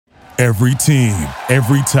Every team,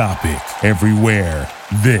 every topic, everywhere.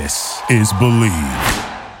 This is Believe.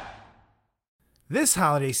 This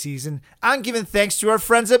holiday season, I'm giving thanks to our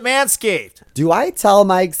friends at Manscaped. Do I tell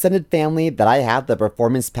my extended family that I have the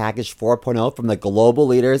Performance Package 4.0 from the global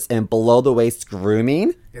leaders in below-the-waist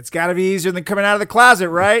grooming? It's got to be easier than coming out of the closet,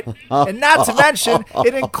 right? And not to mention,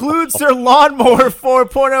 it includes their Lawnmower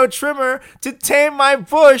 4.0 trimmer to tame my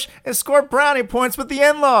bush and score brownie points with the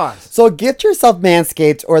in-laws. So gift yourself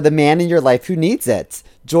Manscaped or the man in your life who needs it.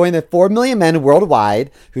 Join the 4 million men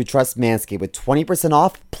worldwide who trust Manscaped with 20%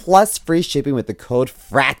 off plus free shipping with the code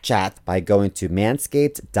FRATCHAT by going to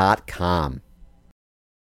manscaped.com.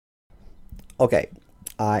 Okay,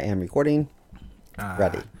 I am recording.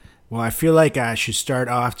 Ready. Well, I feel like I should start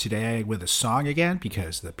off today with a song again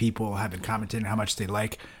because the people have been commenting how much they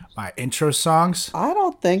like my intro songs. I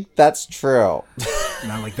don't think that's true.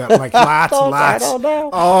 Not like that, like lots. I don't know.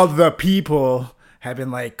 All the people have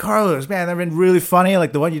been like, Carlos, man, they've been really funny.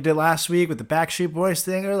 Like the one you did last week with the Backstreet Boys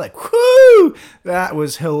thing. They're like, whoo, that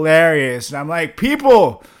was hilarious. And I'm like,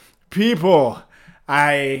 people,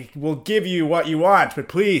 I will give you what you want, but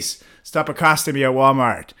please stop accosting me at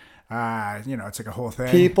Walmart. It's like a whole thing.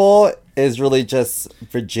 People is really just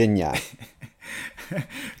Virginia.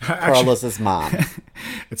 Carlos's mom.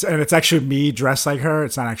 It's actually me dressed like her.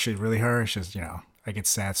 It's not actually really her. It's just, I get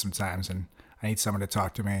sad sometimes and I need someone to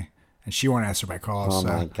talk to me. And she won't answer my calls. Oh,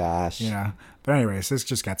 my gosh. But anyways, this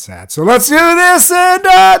just got sad. So let's do this in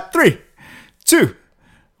 3, 2,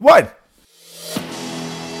 1.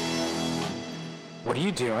 What are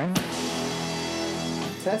you doing?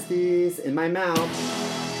 Testes in my mouth.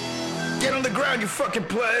 Get on the ground, you fucking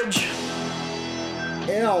pledge!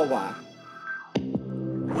 Ew.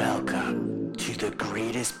 Welcome to the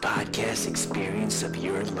greatest podcast experience of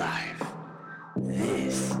your life.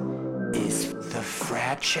 This is the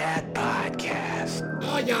Frat Chat Podcast.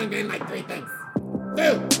 All young men like 3 things.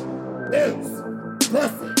 Food, booze,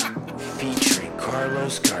 pussy. Featuring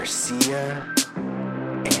Carlos Garcia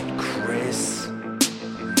and Chris Moore.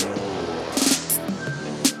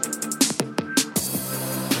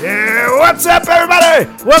 Yeah, what's up, everybody?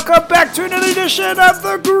 Welcome back to another edition of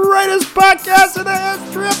the greatest podcast in the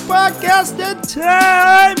history of podcasting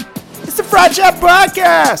time. It's the Frat Chat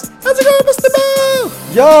Podcast. How's it going, Mr. Boo?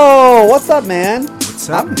 Yo, what's up, man? What's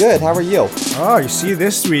up? I'm good. How are you? Oh, you see,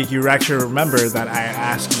 this week you actually remember that I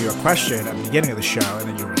asked you a question at the beginning of the show, and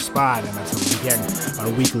then you respond, and that's how we begin our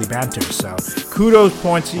weekly banter. So kudos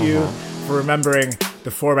point to you for remembering the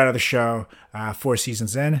format of the show 4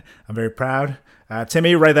 seasons in. I'm very proud.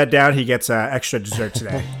 Timmy, write that down. He gets extra dessert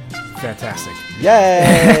today. Fantastic.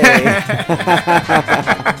 Yay!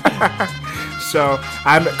 So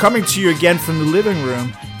I'm coming to you again from the living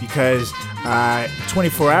room because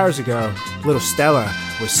 24 hours ago, little Stella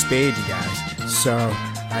was spayed, you guys. So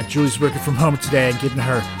Julie's working from home today and giving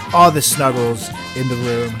her all the snuggles in the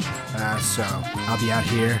room. So I'll be out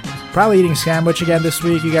here probably eating a sandwich again this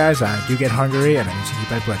week, you guys. I do get hungry and I need to keep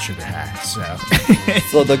my blood sugar high.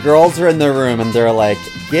 So the girls are in the room and they're like,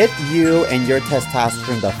 get you and your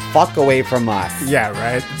testosterone the fuck away from us. Yeah,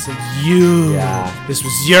 right? It's like, this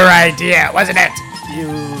was your idea, wasn't it? You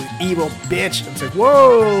evil bitch. It's like,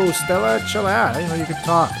 whoa, Stella, chill out. I didn't know you could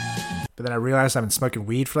talk. But then I realized I've been smoking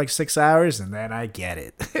weed for like 6 hours and then I get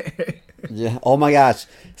it. Yeah. Oh my gosh.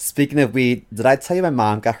 Speaking of weed, did I tell you my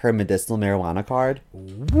mom got her medicinal marijuana card?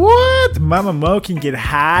 What? Mama Mo can get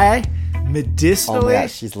high medicinally? Oh my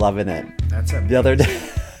gosh, she's loving it. That's amazing. The other day.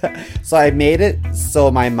 So I made it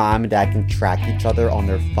so my mom and dad can track each other on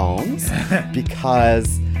their phones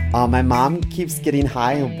because my mom keeps getting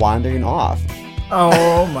high and wandering off.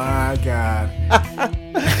 Oh my God.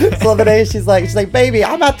 So the day she's like, baby,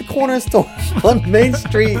 I'm at the corner store on Main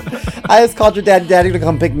Street. I just called your daddy to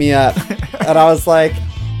come pick me up. And I was like,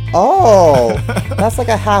 oh, that's like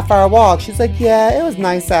a half-hour walk. She's like, yeah, it was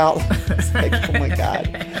nice out. It's like, oh my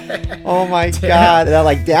God. Oh my God. And I'm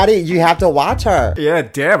like, Daddy, you have to watch her. Yeah,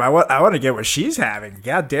 damn. I want to get what she's having.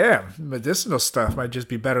 God damn. Medicinal stuff might just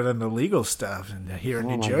be better than the legal stuff here in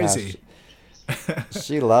New Jersey. Gosh.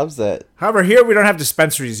 She loves it. However, here we don't have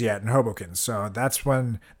dispensaries yet in Hoboken, so that's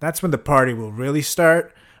when the party will really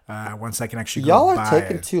start. Once I can actually Y'all go are buy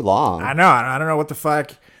taking it. too long. I know. I don't know what the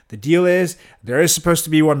fuck the deal is. There is supposed to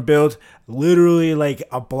be one built literally like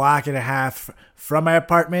a block and a half from my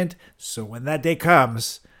apartment. So when that day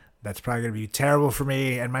comes, that's probably gonna be terrible for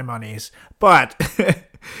me and my monies. But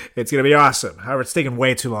it's gonna be awesome. However, it's taking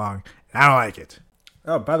way too long, and I don't like it.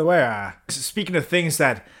 Oh, by the way, speaking of things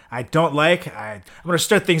that I don't like, I'm going to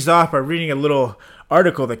start things off by reading a little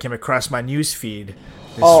article that came across my news feed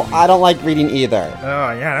this week. I don't like reading either.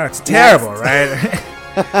 Oh, yeah, no, it's terrible, right?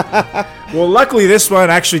 Well, luckily this one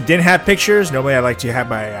actually didn't have pictures. Normally I like to have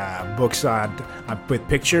my books on with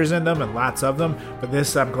pictures in them and lots of them, but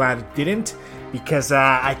this I'm glad it didn't, because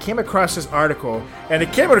I came across this article, and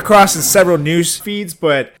it came across in several news feeds,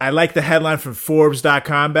 but I like the headline from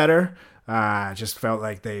Forbes.com better. I just felt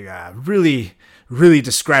like they really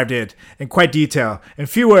described it in quite detail in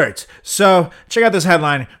few words. So check out this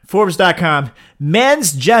headline, Forbes.com.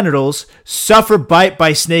 Men's genitals suffer bite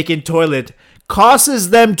by snake in toilet, causes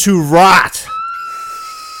them to rot.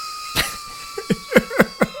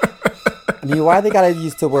 I mean, why they gotta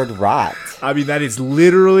use the word rot? I mean, that is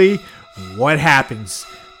literally what happens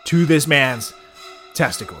to this man's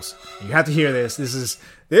testicles. You have to hear this. This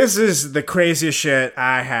is the craziest shit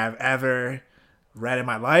I have ever read in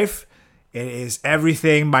my life. It is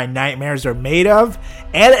everything my nightmares are made of,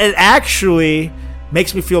 and it actually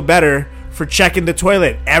makes me feel better for checking the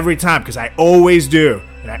toilet every time, because I always do,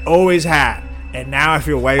 and I always have, and now I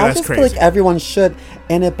feel way I less just crazy. feel like everyone should,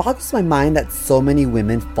 and it boggles my mind that so many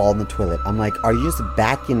women fall in the toilet. I'm like, are you just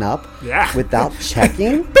backing up without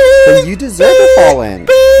checking? Then you deserve to fall in.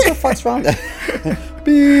 What the fuck's wrong?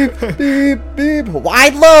 Beep, beep, beep.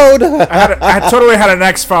 Wide load. I totally had an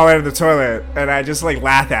ex fall in the toilet, and I just like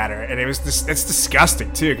laughed at her, and it's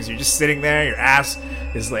disgusting too, because you're just sitting there, your ass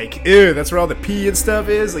is like, ew, that's where all the pee and stuff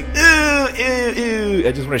is, like, ew, ew, ew.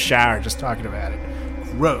 I just want to shower just talking about it.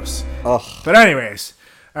 Gross. Ugh. But anyways,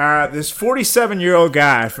 this 47-year-old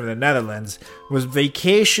guy from the Netherlands was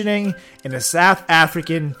vacationing in a South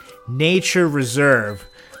African nature reserve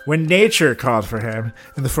when nature called for him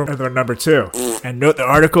in the form of number 2. And note the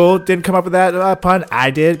article didn't come up with that pun. I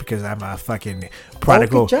did, because I'm a fucking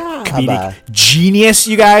prodigal comedic genius,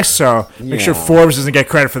 you guys. So make sure Forbes doesn't get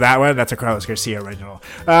credit for that one. That's a Carlos Garcia original.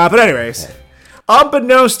 But anyways,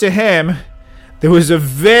 unbeknownst to him, there was a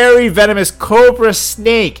very venomous cobra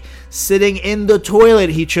snake sitting in the toilet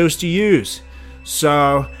he chose to use.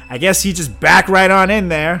 So I guess he just backed right on in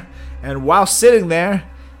there, and while sitting there,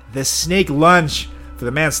 the snake lunged for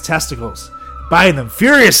the man's testicles, biting them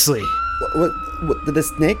furiously. What, did the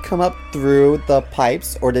snake come up through the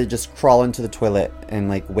pipes, or did it just crawl into the toilet and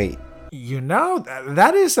like wait? You know,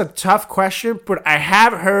 that is a tough question, but I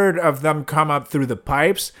have heard of them come up through the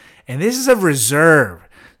pipes, and this is a reserve.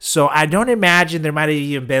 So I don't imagine there might have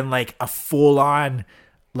even been like a full-on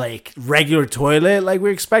like regular toilet like we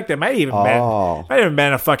expected. It might have even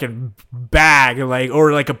been a fucking bag,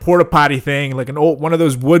 or like a porta potty thing, like an old one of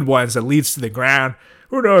those wood ones that leads to the ground.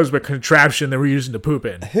 Who knows what contraption they were using to poop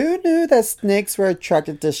in? Who knew that snakes were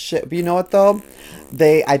attracted to shit? But you know what though?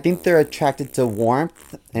 I think they're attracted to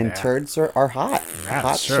warmth, and turds are hot. Yeah,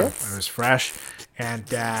 hot sure. shits. It was fresh, and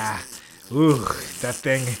that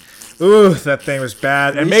thing was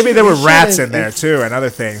bad. And maybe there were rats in there too, and other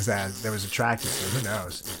things that was attracted to. Who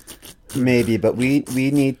knows? Maybe, but we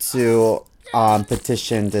need to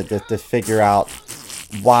petition to figure out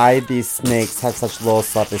why these snakes have such low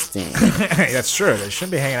self-esteem. That's true. They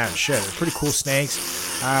shouldn't be hanging out in shit. They're pretty cool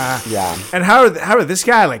snakes. Yeah. And how did this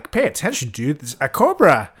guy like pay attention, dude? A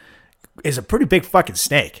cobra is a pretty big fucking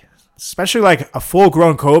snake. Especially like a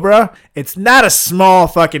full-grown cobra. It's not a small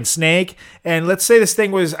fucking snake. And let's say this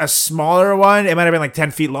thing was a smaller one. It might have been like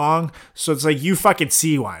 10 feet long. So it's like you fucking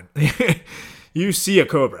see one. You see a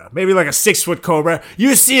cobra. Maybe like a 6-foot cobra.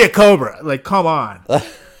 You see a cobra. Like, come on.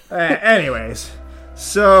 Anyways.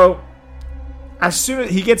 So as soon as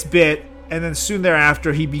he gets bit, and then soon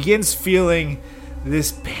thereafter, he begins feeling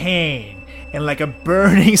this pain and like a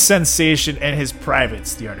burning sensation in his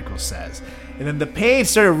privates, the article says. And then the pain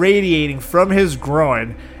started radiating from his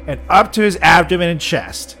groin and up to his abdomen and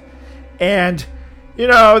chest. And, you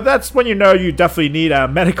know, that's when you know you definitely need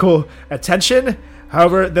medical attention.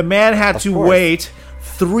 However, the man had to wait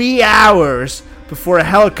 3 hours before a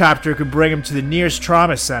helicopter could bring him to the nearest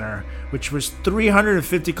trauma center, which was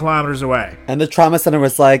 350 kilometers away. And the trauma center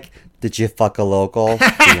was like, did you fuck a local?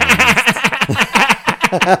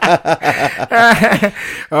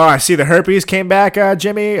 Oh, I see the herpes came back,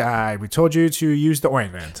 Jimmy. We told you to use the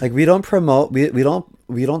ointment. Like, we don't promote, we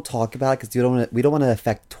don't talk about it because we don't want to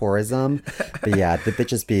affect tourism. But yeah, the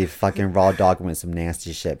bitches be fucking raw dogging with some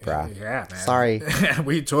nasty shit, bro. Yeah, man. Sorry.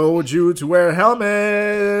 We told you to wear a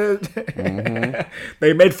helmet. Mm-hmm.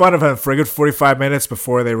 They made fun of him for a good 45 minutes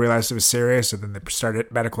before they realized it was serious, and then they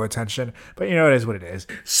started medical attention. But you know, it is what it is.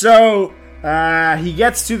 So he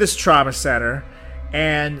gets to this trauma center,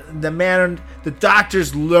 and the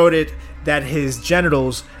doctors loaded that his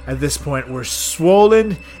genitals at this point were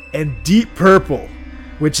swollen and deep purple,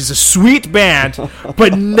 which is a sweet band,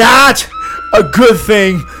 but not a good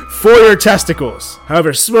thing for your testicles.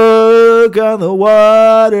 However, Smoke on the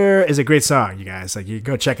Water is a great song, you guys. Like, you can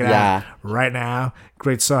go check it out right now.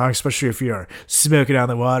 Great song, especially if you're smoking on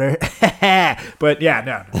the water. But yeah,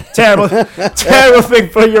 no. Terrible, terrible thing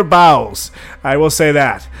for your bowels. I will say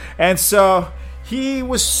that. And so he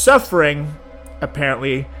was suffering,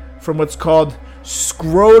 apparently, from what's called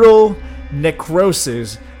scrotal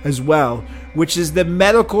necrosis as well, which is the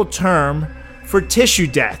medical term for tissue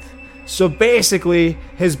death. So basically,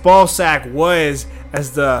 his ball sack was,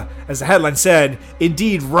 as the headline said,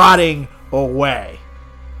 indeed rotting away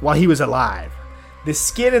while he was alive. The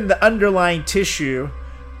skin and the underlying tissue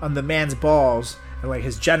on the man's balls, and like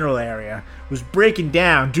his general area, was breaking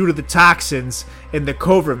down due to the toxins in the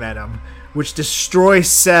cobra venom, which destroys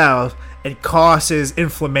cells and causes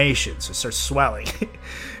inflammation, so it starts swelling.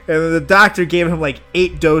 And the doctor gave him like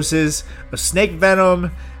 8 doses of snake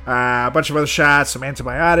venom, a bunch of other shots, some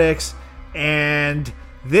antibiotics, and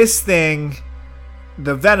this thing,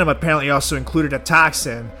 the venom apparently also included a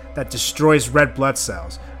toxin that destroys red blood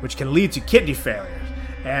cells, which can lead to kidney failure.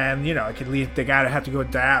 And, you know, it can lead the guy to have to go to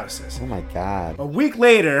dialysis. Oh my God. A week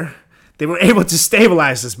later, they were able to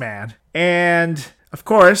stabilize this man. And, of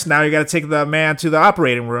course, now you got to take the man to the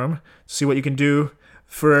operating room to see what you can do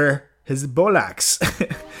for his bollocks.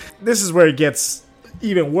 This is where it gets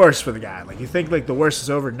even worse for the guy. Like, you think, like, the worst is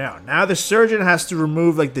over. No. Now the surgeon has to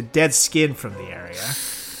remove, like, the dead skin from the area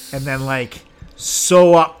and then, like,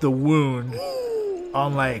 sew up the wound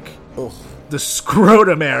on, like, the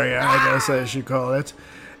scrotum area, I guess I should call it,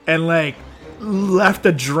 and, like, left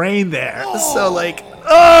a drain there. So, like,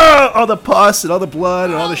 all the pus and all the blood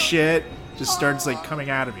and all the shit just starts, like, coming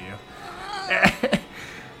out of you.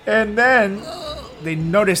 And then they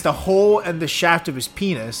noticed a hole in the shaft of his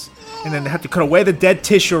penis, and then they had to cut away the dead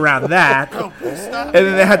tissue around that, and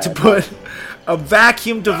then they had to put a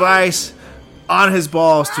vacuum device on his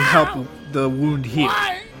balls to help the wound heal.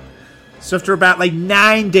 So after about like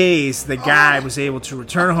 9 days, the guy was able to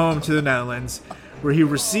return home to the Netherlands, where he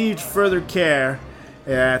received further care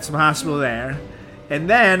at some hospital there. And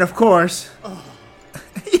then, of course,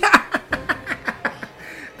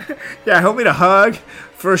 he'll need a hug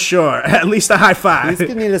for sure. At least a high five. He's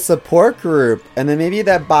gonna need a support group, and then maybe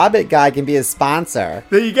that Bobbit guy can be his sponsor.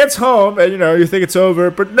 Then he gets home, and you think it's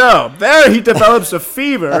over, but no. There he develops a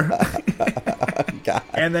fever. God.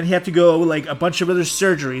 And then he had to go like a bunch of other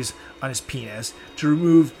surgeries on his penis to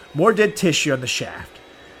remove more dead tissue on the shaft.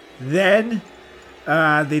 Then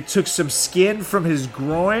they took some skin from his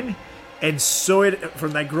groin and sewed it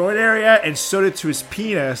from that groin area and sewed it to his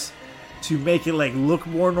penis to make it like look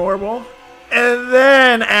more normal. And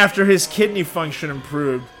then after his kidney function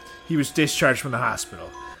improved, he was discharged from the hospital.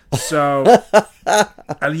 So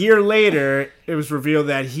a year later, it was revealed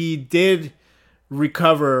that he did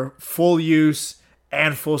recover full use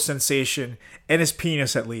and full sensation in his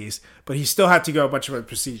penis at least, but he still had to go a bunch of other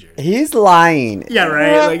procedures. He's lying. Yeah,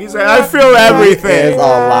 right? Like he's like, I feel everything. He's a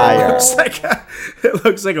liar. It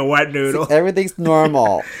looks like a wet noodle. Everything's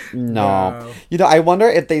normal. No. I wonder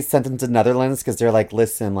if they sent him to Netherlands because they're like,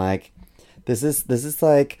 listen, like, this is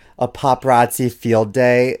like a paparazzi field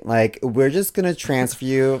day. Like, we're just gonna transfer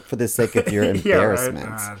you for the sake of your embarrassment.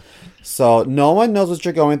 Right. So no one knows what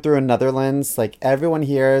you're going through in Netherlands. Like, everyone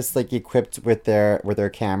here is like equipped with their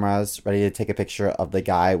cameras, ready to take a picture of the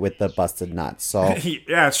guy with the busted nuts. So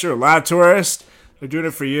yeah, it's true. A lot of tourists, they're doing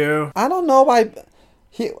it for you. I don't know why.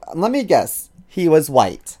 Let me guess. He was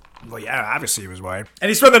white. Well, yeah, obviously he was white, and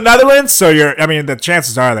he's from the Netherlands. So the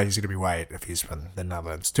chances are that he's going to be white if he's from the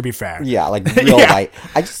Netherlands. To be fair, yeah, like real white.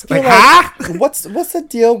 I just feel what's the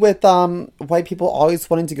deal with white people always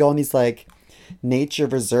wanting to go on these like nature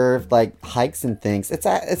reserve like hikes and things?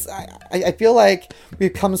 I feel like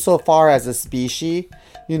we've come so far as a species.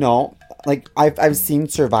 Like I've seen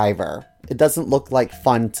Survivor. It doesn't look like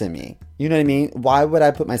fun to me. You know what I mean? Why would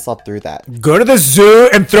I put myself through that? Go to the zoo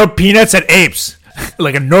and throw peanuts at apes.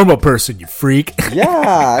 Like a normal person, you freak.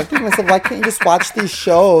 Yeah, I think to myself, why can't you just watch these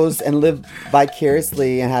shows and live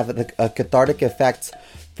vicariously and have a cathartic effect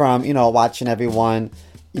from, watching everyone,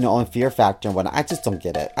 on Fear Factor and whatnot? I just don't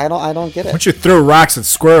get it. I don't get it. Why don't you throw rocks at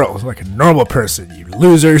squirrels like a normal person, you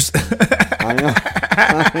losers? I know.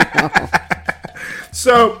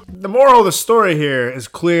 So, the moral of the story here is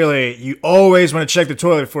clearly you always want to check the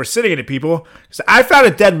toilet before sitting in it, people. Because I found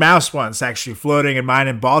a dead mouse once actually floating in mine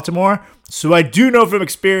in Baltimore. So I do know from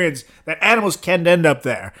experience that animals can end up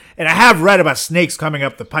there. And I have read about snakes coming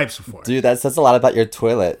up the pipes before. Dude, that says a lot about your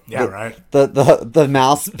toilet. Yeah, right. The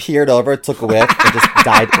mouse peered over, took a whiff, and just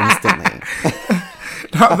died instantly.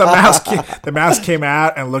 No, the mouse came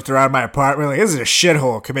out and looked around my apartment like, this is a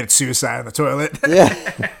shithole, committed suicide in the toilet. Yeah.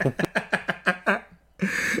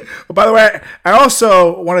 Well, By the way, I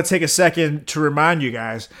also want to take a second to remind you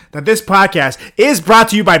guys that this podcast is brought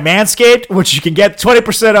to you by Manscaped, which you can get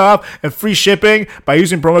 20% off and free shipping by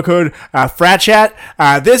using promo code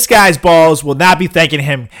FRATCHAT. This guy's balls will not be thanking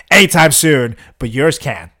him anytime soon, but yours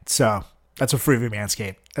can. So that's a freebie,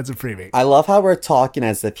 Manscaped. That's a freebie. I love how we're talking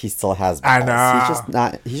as if he still has balls. I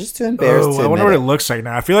know. He's just too embarrassed to I wonder what admit it looks like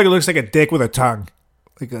now. I feel like it looks like a dick with a tongue.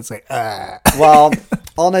 Like it's like, Well,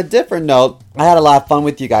 on a different note, I had a lot of fun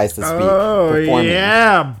with you guys this week. Performing.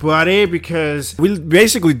 Yeah, buddy, because we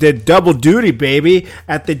basically did double duty, baby,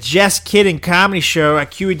 at the Just Kidding comedy show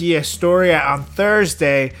at QED Astoria on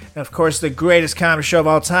Thursday. And, of course, the greatest comedy show of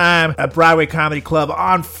all time at Broadway Comedy Club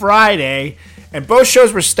on Friday. And both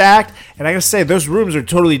shows were stacked. And I gotta say, those rooms are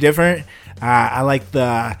totally different. I like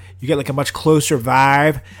you get like a much closer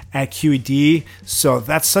vibe at QED. So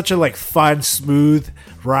that's such a like fun, smooth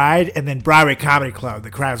ride. And then Broadway Comedy Club,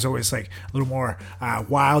 the crowd's always like a little more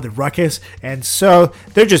wild and ruckus. And so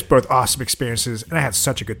they're just both awesome experiences. And I had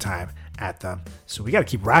such a good time at them. So we got to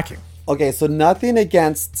keep rocking. Okay, so nothing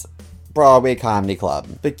against Broadway Comedy Club,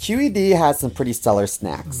 but QED has some pretty stellar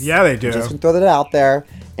snacks. Yeah, they do. Just gonna throw that out there.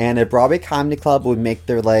 And a Broadway Comedy Club would make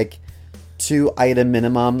their like 2-item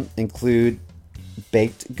minimum include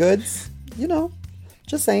baked goods. You know,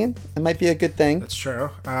 just saying, it might be a good thing. That's true.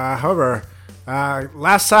 However,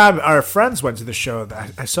 last time our friends went to the show,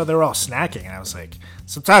 I saw they were all snacking, and I was like,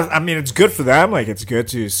 sometimes, I mean, it's good for them, like it's good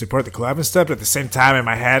to support the club and stuff. But at the same time, in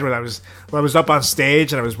my head, when I was up on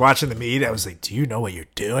stage and I was watching the meet, I was like, do you know what you're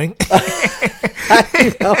doing?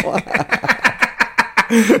 I know.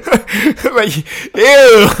 Like,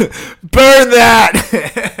 ew, burn that.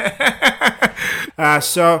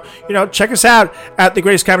 So, check us out at the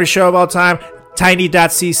greatest comedy show of all time,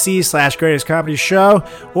 tiny.cc/greatest comedy show,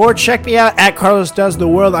 or check me out at Carlos Does the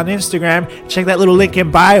World on Instagram. Check that little link in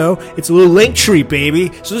bio. It's a little link tree,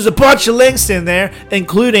 baby. So there's a bunch of links in there,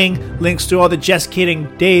 including links to all the Just Kidding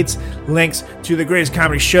dates, links to the greatest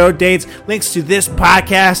comedy show dates, links to this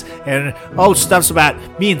podcast, and all stuffs about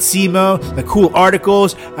me and Simo, the cool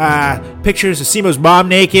articles, pictures of Simo's mom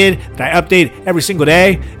naked that I update every single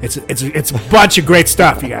day. It's a bunch of great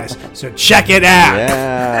stuff, you guys. So check it out.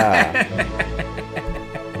 Yeah.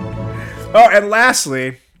 Oh, and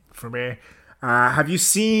lastly, for me, have you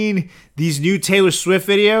seen these new Taylor Swift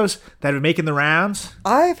videos that are making the rounds?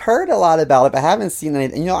 I've heard a lot about it, but I haven't seen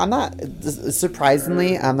anything. I'm not,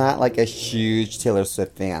 surprisingly, I'm not like a huge Taylor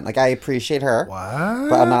Swift fan. Like, I appreciate her,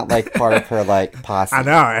 but I'm not like part of her like posse. I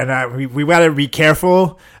know, and we gotta be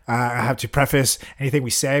careful. I have to preface anything we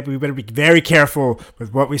say, but we better be very careful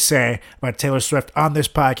with what we say about Taylor Swift on this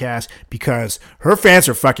podcast, because her fans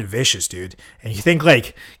are fucking vicious, dude. And you think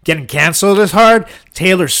like getting canceled is hard?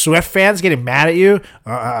 Taylor Swift fans getting mad at you?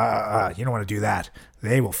 You don't want to do that.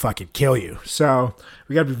 They will fucking kill you. So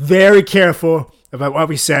we gotta be very careful about what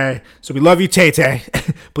we say. So we love you, Tay-Tay.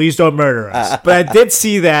 Please don't murder us. But I did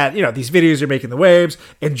see that, these videos are making the waves,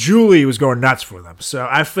 and Julie was going nuts for them. So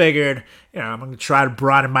I figured, I'm going to try to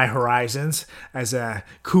broaden my horizons as a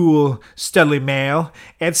cool, studly male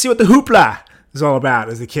and see what the hoopla is all about,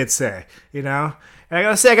 as the kids say, And I got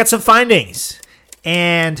to say, I got some findings.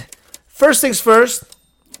 And first things first,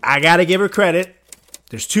 I got to give her credit.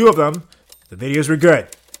 There's two of them. The videos were good.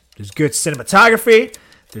 There's good cinematography.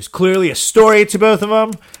 There's clearly a story to both of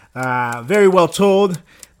them. Very well told.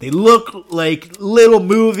 They look like little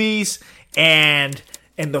movies. And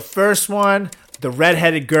in the first one, the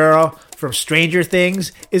redheaded girl from Stranger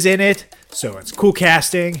Things is in it. So it's cool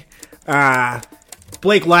casting.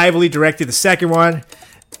 Blake Lively directed the second one.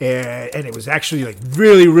 And it was actually like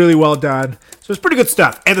really, really well done. So it's pretty good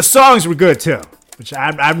stuff. And the songs were good too. Which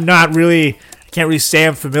I'm not really... Can't really say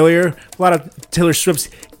I'm familiar with a lot of Taylor Swift's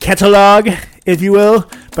catalog, if you will.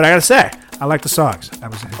 But I gotta say, I like the songs.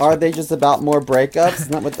 Are they just about more breakups?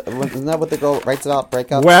 Isn't that what the girl writes about,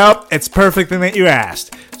 breakups? Well, it's perfect thing that you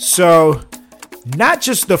asked. So, not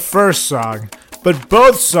just the first song, but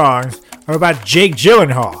both songs are about Jake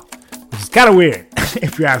Gyllenhaal, which is kind of weird,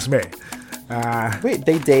 if you ask me. Wait,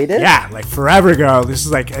 they dated? Yeah, like forever ago. This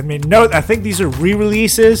is like, no, I think these are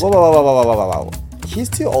re-releases. Whoa. He's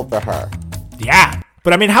too old for her. Yeah,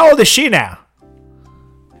 but how old is she now?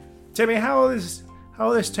 Tell me, how old is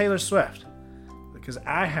Taylor Swift? Because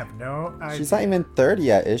I have no idea. She's not even 30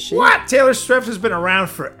 yet, is she? What? Taylor Swift has been around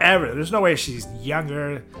forever. There's no way she's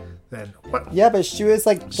younger than what? Yeah, but she was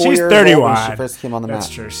like 4 she's years 31 old when she first came on the map.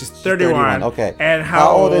 That's true. She's 31. Okay. And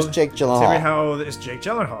how old is Jake Gyllenhaal? Tell me, how old is Jake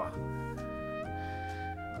Gyllenhaal?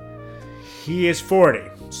 He is 40.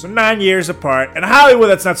 So 9 years apart. And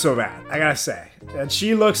Hollywood, that's not so bad, I gotta say. And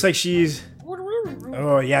she looks like she's...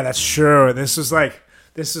 Oh, yeah, that's true. This is like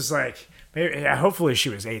Maybe, yeah, hopefully she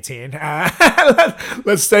was 18.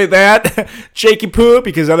 Let's say that. Jakey Poo,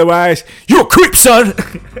 because otherwise, you're a creep, son.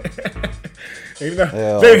 Even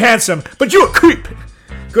though very handsome, but you're a creep.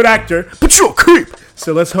 Good actor, but you're a creep.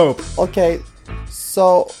 So let's hope. Okay,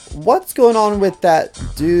 so what's going on with that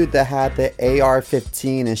dude that had the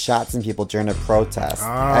AR-15 and shot some people during a protest? Isn't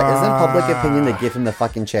public opinion to give him the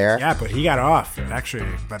fucking chair? Yeah, but he got off. Actually,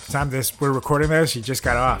 by the time we're recording this, he just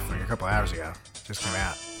got off like a couple hours ago. Just came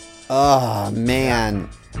out. Oh, man.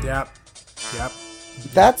 Yep.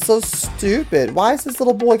 That's so stupid. Why has this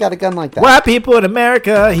little boy got a gun like that? White people in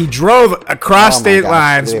America. He drove across state God,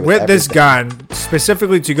 lines with with this everything. gun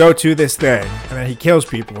specifically to go to this thing, and then he kills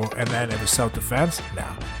people, and then it was self-defense. No,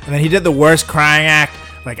 and then he did the worst crying act.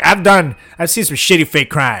 Like I've seen some shitty fake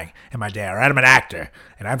crying in my day. Right, I'm an actor,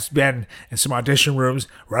 and I've been in some audition rooms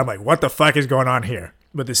where I'm like, what the fuck is going on here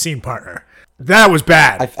with the scene partner? That was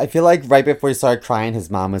bad. I feel like right before he started crying, his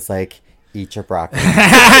mom was like, eat your broccoli. I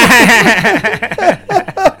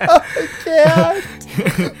can't.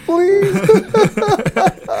 Please.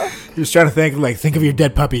 He was trying to think of your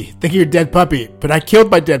dead puppy. Think of your dead puppy. But I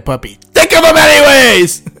killed my dead puppy. Think of him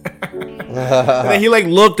anyways! And then he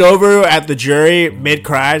looked over at the jury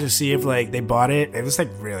mid-cry to see if they bought it. It was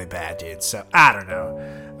really bad, dude. So I don't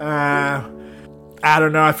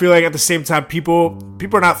know. I feel like at the same time, people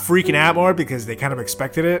are not freaking out more because they kind of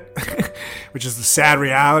expected it, which is the sad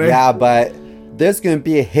reality. Yeah, but there's going to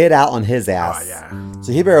be a hit out on his ass. Oh, yeah.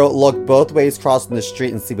 So he better look both ways crossing the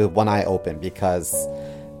street and see with one eye open because,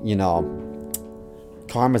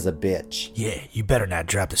 karma's a bitch. Yeah, you better not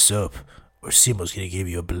drop the soap or Simo's going to give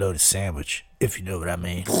you a bologna sandwich, if you know what I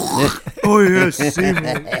mean. Oh, yeah,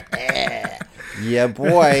 Simo. Yeah,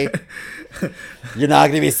 boy. You're not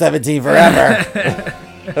going to be 17 forever.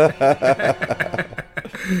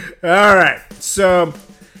 All right. So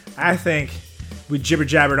I think we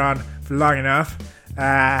jibber-jabbered on for long enough.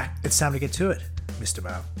 It's time to get to it, Mr.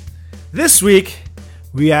 Mo. This week,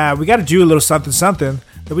 we got to do a little something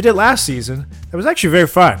that we did last season that was actually very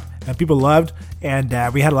fun and people loved and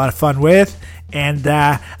we had a lot of fun with. And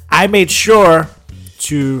I made sure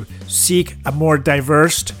to seek a more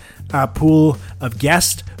diverse pool of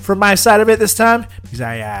guests from my side of it this time because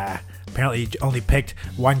I apparently only picked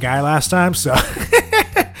one guy last time, so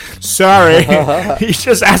sorry. He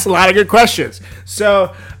just asked a lot of good questions.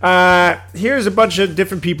 So here's a bunch of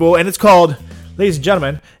different people, and it's called, ladies and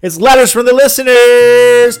gentlemen, it's Letters from the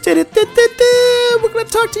Listeners. We're going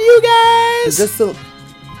to talk to you guys. Just so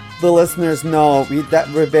the listeners know,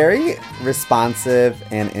 we're very responsive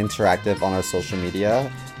and interactive on our social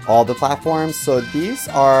media, all the platforms. So these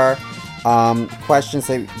are questions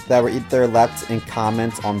that were either left in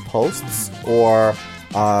comments on posts or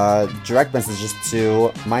direct messages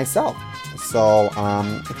to myself. So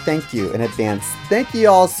thank you in advance. Thank you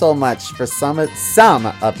all so much for some of these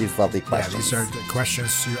lovely questions. Yeah, these are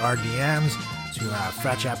questions to our DMs, to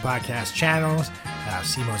Frat Chat Podcast channels,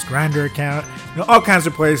 Simo's Grindr account, all kinds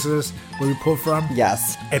of places where we pull from.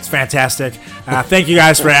 Yes. It's fantastic. Thank you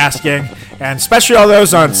guys for asking. And especially all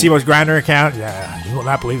those on Simo's Grindr account. Yeah, you will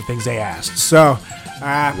not believe the things they asked. So,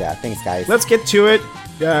 yeah, thanks, guys. Let's get to it.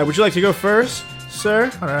 Would you like to go first,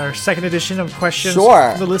 sir, on our second edition of questions Sure.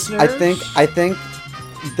 from the listeners? I think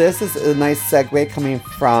this is a nice segue coming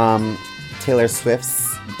from Taylor Swift's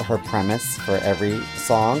her premise for every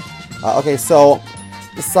song. Okay, so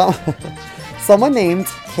someone named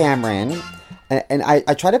Cameron, and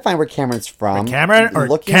I try to find where Cameron's from. Cameron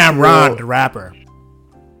or Cameron, the rapper?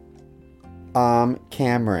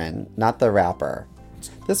 Cameron, not the rapper.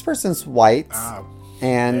 This person's white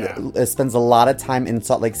and spends a lot of time in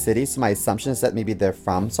Salt Lake City, so my assumption is that maybe they're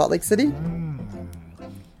from Salt Lake City.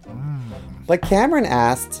 But Cameron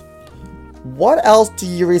asked, what else do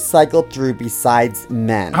you recycle through besides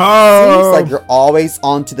men? Oh. Seems like you're always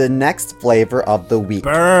on to the next flavor of the week.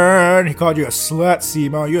 Burn. He called you a slut,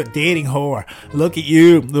 Simo. You're a dating whore. Look at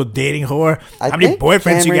you, little dating whore. How many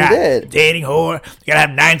boyfriends you got? Did. Dating whore. You gotta have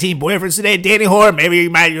 19 boyfriends today. Dating whore. Maybe you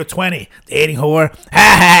might be 20. Dating whore. Ha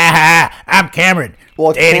ha ha. I'm Cameron.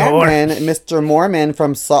 Well, dating Cameron, whore. Mr. Mormon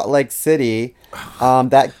from Salt Lake City,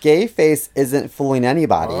 that gay face isn't fooling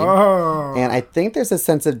anybody. Oh. And I think there's a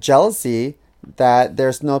sense of jealousy that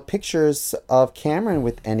there's no pictures of Cameron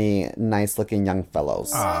with any nice-looking young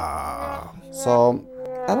fellows. So,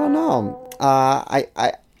 I don't know.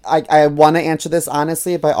 I want to answer this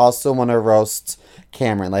honestly, but I also want to roast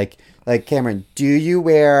Cameron. Like Cameron, do you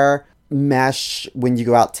wear mesh when you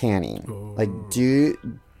go out tanning? Ooh. Like, do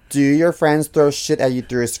your friends throw shit at you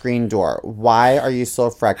through a screen door? Why are you so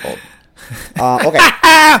freckled? Okay.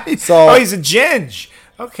 So, he's a ginge.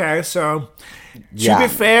 Okay, so to yeah. be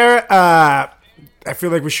fair, I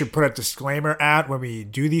feel like we should put a disclaimer out when we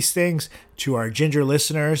do these things to our ginger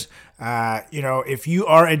listeners. If you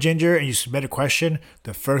are a ginger and you submit a question,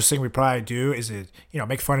 the first thing we probably do is,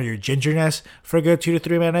 make fun of your gingerness for a good 2 to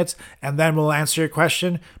 3 minutes, and then we'll answer your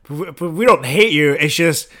question. But we don't hate you. It's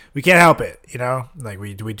just we can't help it, Like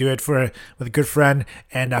we do it with a good friend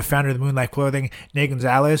and founder of the Moonlight Clothing, Nate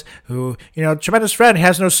Gonzalez, who, tremendous friend,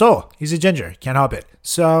 has no soul. He's a ginger. Can't help it.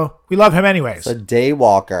 So we love him anyways. A day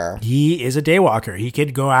walker. He is a day walker. He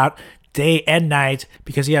can go out day and night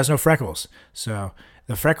because he has no freckles. So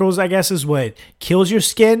the freckles, I guess, is what kills your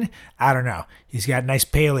skin. I don't know. He's got nice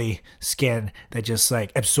paley skin that just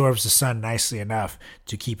like absorbs the sun nicely enough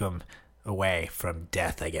to keep him away from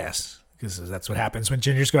death, I guess. Because that's what happens when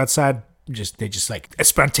gingers go outside. They just like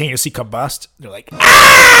spontaneously combust. They're like,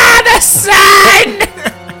 the sun!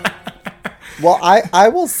 Well, I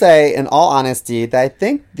will say, in all honesty, that I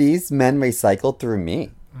think these men recycle through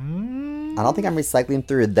me. I don't think I'm recycling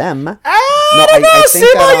through them. I don't know,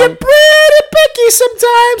 Simo, you're pretty picky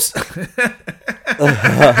sometimes.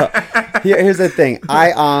 Here's the thing.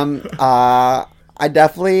 I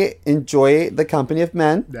definitely enjoy the company of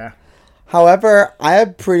men. Yeah. However, I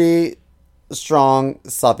have pretty strong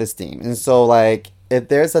self-esteem. And so, like, if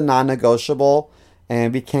there's a non-negotiable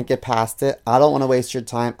and we can't get past it, I don't want to waste your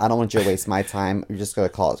time. I don't want you to waste my time. We're just going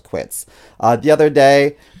to call it quits. The other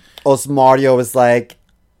day, Osmario was like,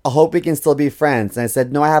 I hope we can still be friends. And I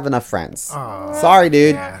said, no, I have enough friends. Sorry,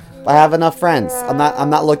 dude. Yeah. I have enough friends. I'm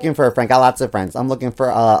not looking for a friend. Got lots of friends. I'm looking for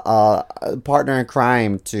a partner in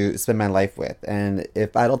crime to spend my life with. And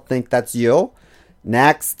if I don't think that's you,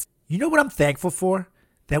 next. You know what I'm thankful for?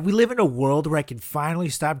 That we live in a world where I can finally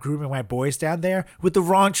stop grooming my boys down there with the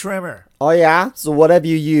wrong trimmer. Oh, yeah? So what have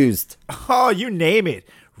you used? Oh, you name it.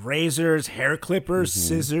 Razors, hair clippers,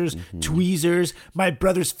 scissors, tweezers, my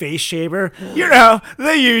brother's face shaver. The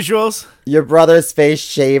usuals. Your brother's face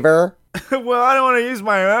shaver? Well, I don't want to use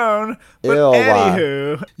my own. But Ew,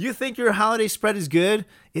 anywho, you think your holiday spread is good?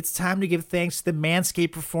 It's time to give thanks to the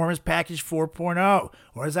Manscaped Performance Package 4.0,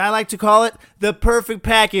 or as I like to call it, the perfect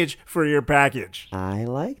package for your package. I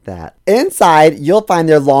like that. Inside, you'll find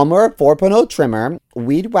their Lawnmower 4.0 trimmer,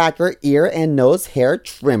 Weed Whacker ear and nose hair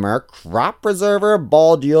trimmer, Crop Preserver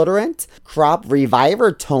ball deodorant, Crop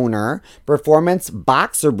Reviver toner, Performance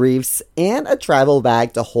boxer briefs, and a travel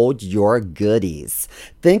bag to hold your goodies.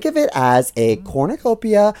 Think of it as a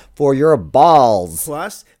cornucopia for your balls.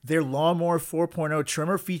 Plus, their Lawnmower 4.0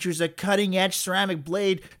 trimmer features a cutting-edge ceramic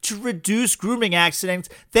blade to reduce grooming accidents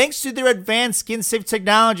thanks to their advanced skin-safe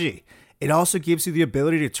technology. It also gives you the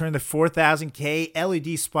ability to turn the 4000K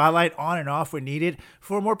LED spotlight on and off when needed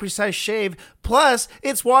for a more precise shave. Plus,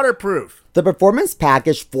 it's waterproof. The Performance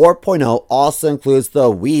Package 4.0 also includes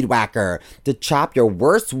the Weed Whacker to chop your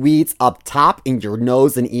worst weeds up top in your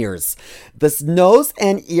nose and ears. This nose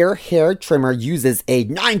and ear hair trimmer uses a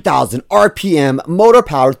 9,000 RPM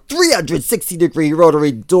motor-powered 360-degree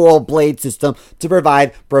rotary dual blade system to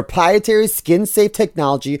provide proprietary skin-safe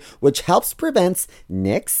technology which helps prevent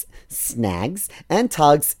nicks, snags, and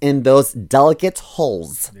tugs in those delicate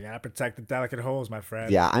holes. You gotta protect the delicate holes, my friend.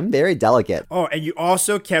 Yeah, I'm very delicate. Oh, and you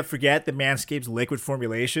also can't forget the Manscaped's liquid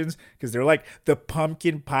formulations, because they're like the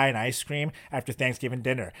pumpkin pie and ice cream after Thanksgiving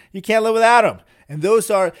dinner. You can't live without them. And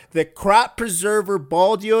those are the Crop Preserver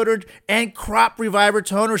ball deodorant and Crop Reviver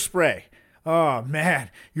toner spray. Oh man,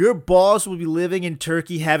 your balls will be living in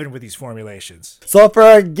turkey heaven with these formulations. So for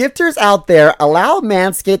our gifters out there, allow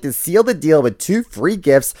Manscaped to seal the deal with 2 free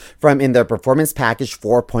gifts from in their Performance Package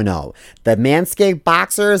 4.0. The Manscaped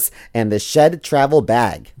Boxers and the Shed Travel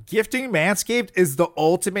Bag. Gifting Manscaped is the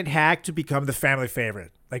ultimate hack to become the family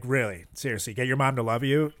favorite. Like really, seriously, get your mom to love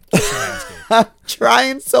you. I'm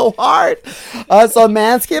trying so hard. So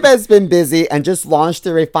Manscaped has been busy and just launched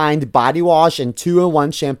the refined body wash and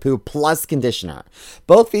 2-in-1 shampoo plus conditioner.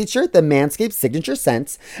 Both feature the Manscaped signature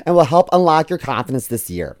scents and will help unlock your confidence this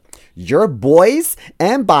year. Your boys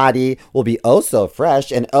and body will be oh so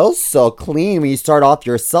fresh and oh so clean when you start off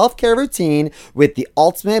your self-care routine with the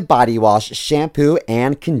ultimate body wash, shampoo,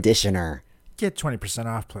 and conditioner. Get 20%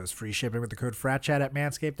 off plus free shipping with the code FRATCHAT at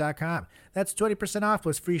manscaped.com. That's 20% off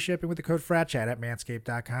plus free shipping with the code FRATCHAT at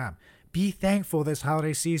manscaped.com. Be thankful this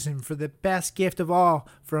holiday season for the best gift of all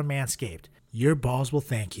from Manscaped. Your balls will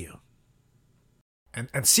thank you. And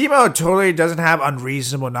Simo totally doesn't have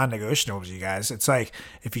unreasonable non-negotiables, you guys. It's like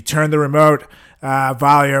if you turn the remote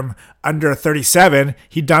volume under 37,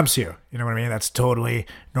 he dumps you. You know what I mean? That's totally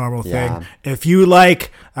normal thing. If you like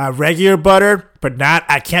regular butter, but not,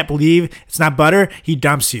 I can't believe it's not butter, he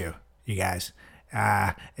dumps you, you guys.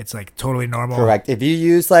 It's like totally normal. Correct. If you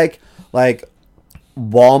use like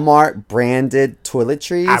Walmart branded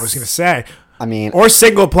toiletries. I was going to say. I mean, or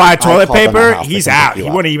single ply toilet call them at paper, house, he's they can pick out. you He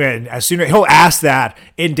up. wouldn't even, as soon as he'll ask that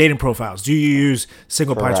in dating profiles. Do you use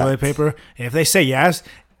single ply Correct. toilet paper? And if they say yes,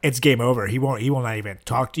 it's game over. He will not even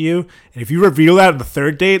talk to you. And if you reveal that on the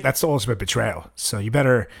third date, that's the ultimate betrayal. So you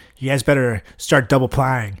guys better start double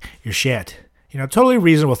plying your shit. Totally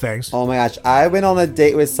reasonable things. Oh my gosh, I went on a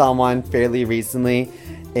date with someone fairly recently,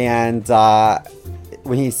 and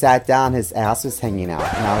when he sat down, his ass was hanging out,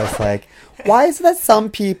 and I was like, "Why is it that some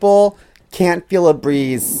people can't feel a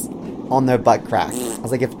breeze on their butt crack?" I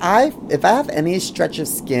was like, if I have any stretch of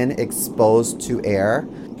skin exposed to air,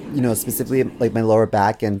 specifically like my lower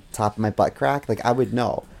back and top of my butt crack, like I would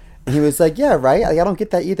know. And he was like, "Yeah, right. Like, I don't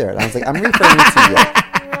get that either." And I was like, "I'm referring to you."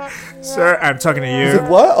 Sir, I'm talking to He's you. like,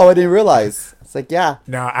 "What? Oh, I didn't realize." It's like, yeah.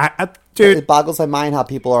 No, dude. It boggles my mind how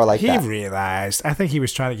people are like He that. realized. I think he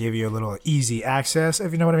was trying to give you a little easy access,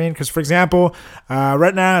 if you know what I mean. Because, for example,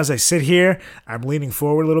 right now as I sit here, I'm leaning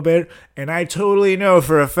forward a little bit, and I totally know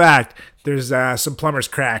for a fact there's some plumber's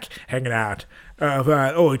crack hanging out of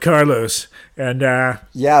old Carlos. And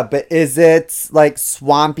Yeah, but is it like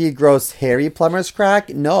swampy, gross, hairy plumber's crack?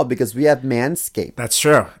 No, because we have Manscaped. that's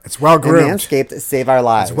true. It's well And groomed. Manscaped save our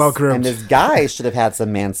lives. It's well groomed. And this guy should have had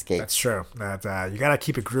some Manscaped. That's true. That you gotta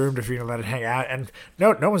keep it groomed if you're gonna let it hang out. And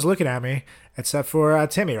no one's looking at me except for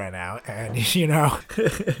Timmy right now. And If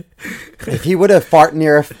he would have farted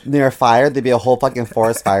near a fire, there'd be a whole fucking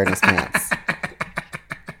forest fire in his pants.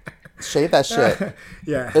 Shave that shit.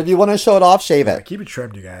 yeah. If you want to show it off, shave it. Keep it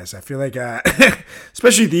trimmed, you guys. I feel like,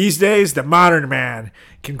 especially these days, the modern man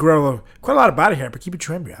can grow quite a lot of body hair, but keep it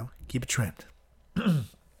trimmed, yo. Keep it trimmed. All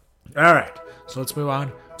right, so let's move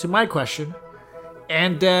on to my question.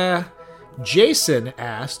 And Jason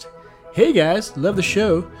asked, "Hey guys, love the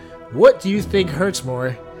show. What do you think hurts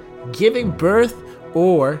more, giving birth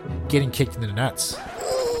or getting kicked in the nuts?"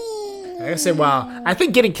 I said, well, I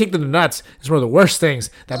think getting kicked in the nuts is one of the worst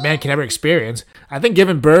things that man can ever experience. I think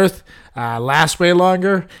giving birth lasts way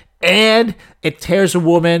longer, and it tears a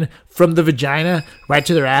woman from the vagina right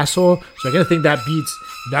to their asshole. So I gotta think that beats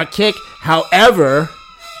nut kick. However,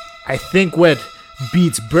 I think what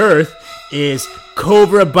beats birth is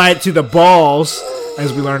cobra bite to the balls,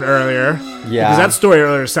 as we learned earlier. Yeah. Because that story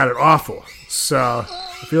earlier sounded awful. So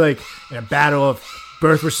I feel like in a battle of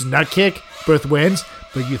birth versus nut kick, birth wins.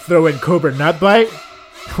 But you throw in cobra nut bite,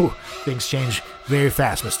 whew, things change very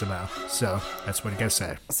fast, Mr. Mo. So that's what I gotta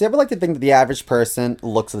say. See, I would like to think that the average person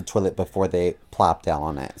looks at the toilet before they plop down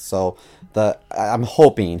on it. So I'm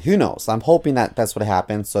hoping, who knows? I'm hoping that that's what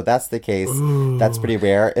happens. So if that's the case. That's pretty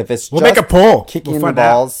rare. If it's We'll just make a poll. kicking We'll in the find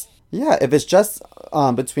out. balls, yeah. If it's just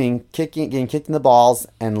between getting kicked in the balls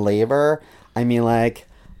and labor, I mean, like,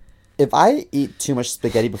 if I eat too much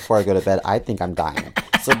spaghetti before I go to bed, I think I'm dying.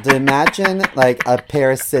 So to imagine like a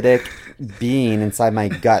parasitic being inside my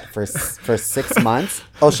gut for 6 months.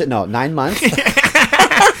 Oh shit, no, 9 months.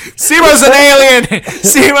 Simo's an alien.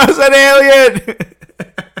 Simo's an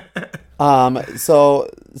alien. So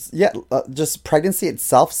yeah, just pregnancy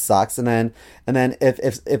itself sucks, and then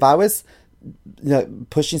if I was,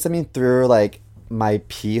 pushing something through like my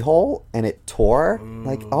pee hole and it tore,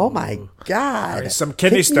 like, oh my god, Some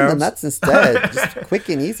kidney Kick me in the stones. nuts instead. Just quick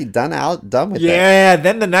and easy, done with it. Yeah,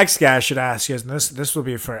 then the next guy should ask you, and this will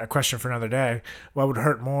be for a question for another day. What would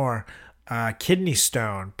hurt more, kidney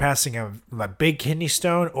stone, passing a big kidney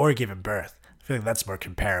stone, or giving birth? I feel like that's more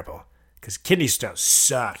comparable because kidney stones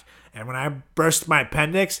suck. And when I burst my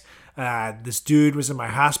appendix, this dude was in my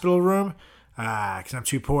hospital room because I'm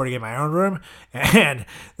too poor to get my own room, and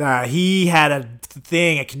he had a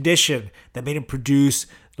condition that made him produce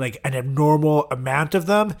like an abnormal amount of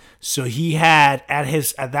them. So he had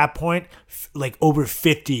at that point like over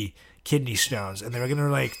 50 kidney stones, and they were gonna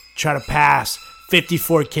like try to pass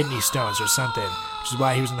 54 kidney stones or something, which is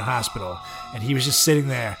why he was in the hospital. And he was just sitting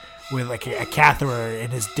there with like a catheter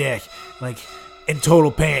in his dick, like in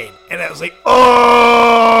total pain. And I was like, oh,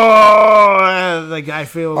 like I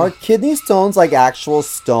feel. Are kidney stones like actual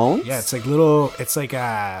stones? Yeah, it's like little. It's like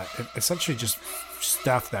essentially just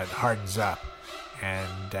stuff that hardens up, and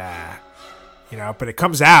but it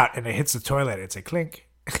comes out and it hits the toilet. It's a clink.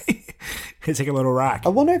 It's like a little rock. I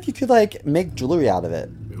wonder if you could like make jewelry out of it.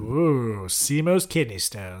 Ooh, Simo's kidney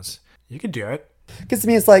stones. You could do it. Because to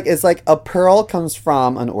me, it's like a pearl comes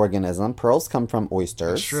from an organism. Pearls come from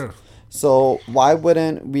oysters. That's true. So why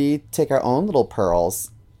wouldn't we take our own little pearls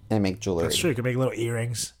and make jewelry? That's true. You could make little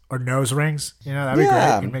earrings or nose rings. That'd be Yeah.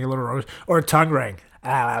 great. You can make a little rose or a tongue ring.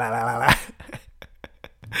 I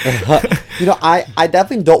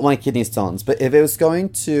definitely don't want kidney stones, but if it was going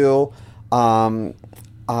to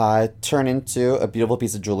turn into a beautiful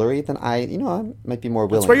piece of jewelry, then I might be more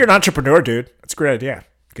willing. That's why you're an entrepreneur, dude. That's a great idea.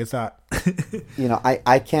 Good thought. You know,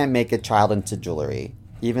 I can't make a child into jewelry.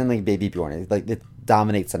 Even like Baby Bjorn, like it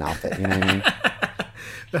dominates an outfit. You know what I mean?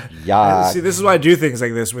 Yeah. See, this is why I do things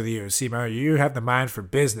like this with you, Simo. You have the mind for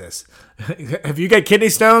business. If you get kidney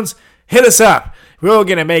stones, hit us up. We're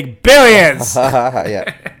gonna make billions.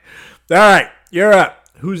 Yeah. All right, you're up.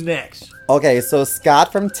 Who's next? Okay, so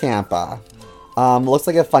Scott from Tampa looks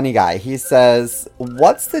like a funny guy. He says,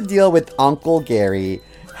 "What's the deal with Uncle Gary?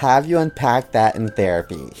 Have you unpacked that in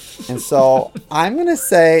therapy?" And so I'm gonna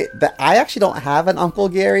say that I actually don't have an Uncle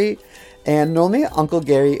Gary. And normally Uncle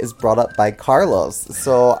Gary is brought up by Carlos.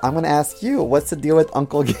 So I'm going to ask you, what's the deal with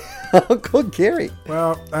Uncle Gary?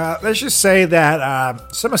 Well, let's just say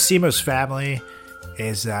that some of Simo's family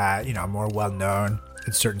is, more well-known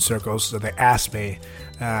in certain circles. So they asked me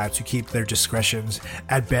to keep their discretions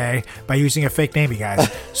at bay by using a fake name, you guys.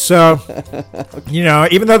 So,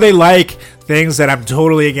 even though they like things that I'm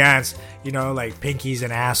totally against, like pinkies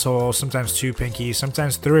and assholes, sometimes 2 pinkies,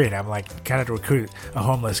 sometimes 3. And I'm like, kind of recruit a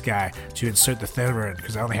homeless guy to insert the third in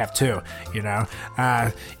because I only have 2, Even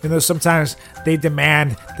though sometimes they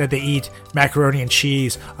demand that they eat macaroni and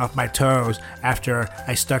cheese off my toes after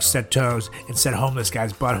I stuck said toes in said homeless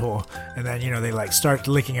guy's butthole. And then, they like start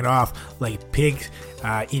licking it off like pigs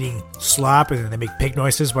eating slop, and then they make pig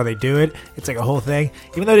noises while they do it. It's like a whole thing.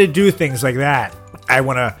 Even though they do things like that, I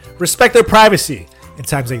want to respect their privacy in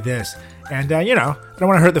times like this. And, I don't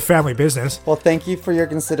want to hurt the family business. Well, thank you for your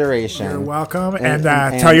consideration. You're welcome. And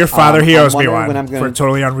tell your father he owes me one for a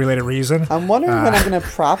totally unrelated reason. I'm wondering when I'm going to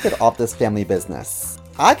profit off this family business.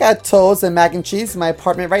 I got toast and mac and cheese in my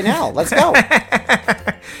apartment right now. Let's go.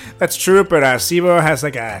 That's true, but Simo has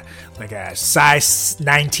like a size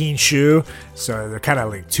 19 shoe, so they're kind of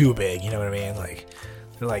like too big. You know what I mean? Like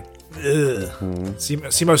they're like, ugh.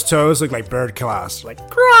 Simo's toes look like bird claws. Like,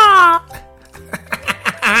 Grah!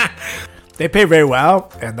 They pay very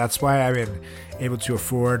well, and that's why I've been able to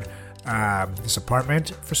afford this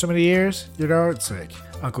apartment for so many years. It's like,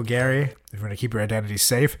 Uncle Gary, if you want to keep your identity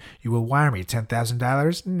safe, you will wire me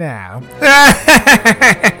 $10,000 now.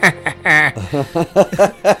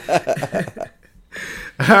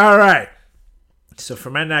 All right. So for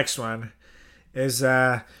my next one is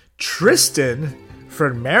Tristan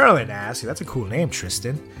from Maryland asks. That's a cool name,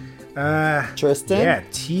 Tristan. Tristan? Yeah,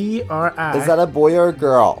 T-R-I. Is that a boy or a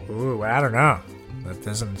girl? Ooh, I don't know. That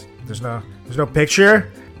doesn't. There's no picture.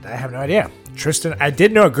 I have no idea. Tristan. I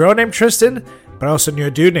did know a girl named Tristan, but I also knew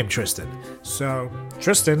a dude named Tristan. So,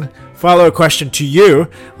 Tristan, follow-up question to you.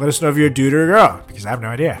 Let us know if you're a dude or a girl, because I have no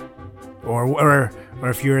idea. Or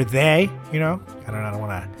if you're they. I don't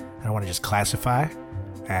want to just classify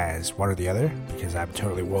as one or the other, because I'm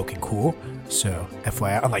totally woke and cool. So,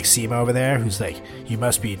 FYI, unlike Sima over there, who's like, you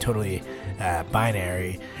must be totally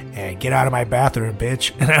binary and get out of my bathroom,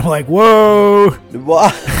 bitch. And I'm like, whoa.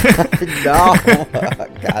 What? No.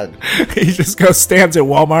 God. He just stands at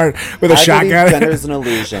Walmart with a shotgun. Gender is an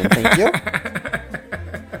illusion. Thank you.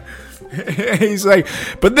 He's like,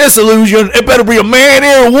 but this illusion, it better be a man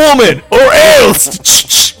or a woman, or else.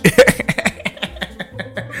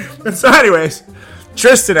 And so anyways,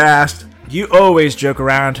 Tristan asked, you always joke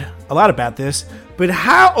around a lot about this, but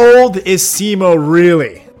how old is Simo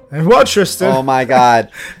really? And well, Tristan. Oh my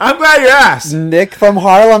God. I'm glad you asked. Nick from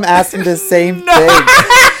Harlem asked him the same thing.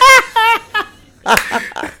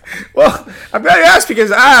 Well, I'm glad you asked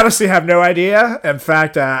because I honestly have no idea. In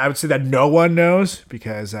fact, I would say that no one knows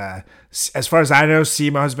because as far as I know,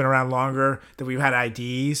 Simo has been around longer than we've had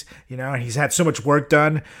IDs, and he's had so much work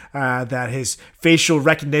done that his facial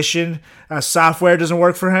recognition software doesn't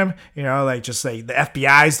work for him. Just like the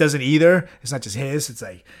FBI's doesn't either. It's not just his. It's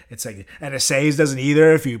like NSA's doesn't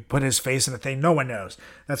either. If you put his face in a thing, no one knows.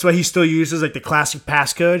 That's why he still uses like the classic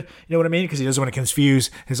passcode. You know what I mean? Because he doesn't want to confuse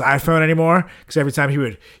his iPhone anymore. Because every time he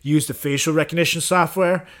would use the facial recognition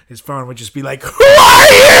software, his phone would just be like, "Who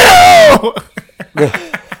are you?"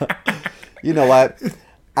 You know what?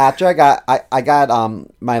 After I got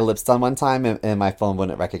my lips done one time and my phone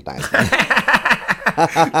wouldn't recognize me.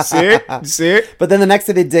 See? But then the next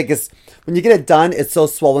day they did, because when you get it done, it's so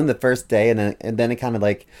swollen the first day, and then it kind of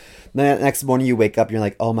like, the next morning you wake up and you're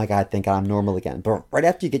like, oh my God, thank God I'm normal again. But right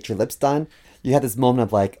after you get your lips done, you have this moment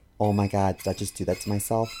of like, oh my God, did I just do that to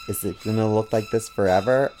myself? Is it going to look like this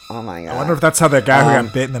forever? Oh my God. I wonder if that's how that guy who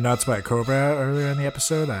got bit in the nuts by a cobra earlier in the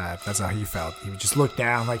episode, if that's how he felt. He would just look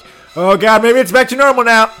down like, oh God, maybe it's back to normal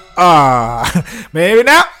now. Maybe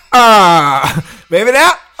now. Maybe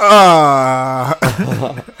now.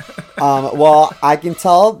 Well, I can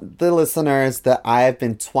tell the listeners that I have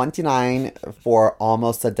been 29 for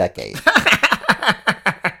almost a decade.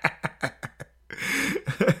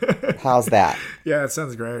 How's that? Yeah, that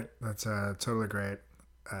sounds great. That's totally great.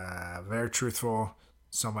 Very truthful.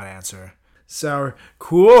 Somewhat answer. So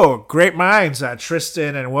cool. Great minds.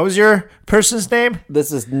 Tristan, and what was your person's name?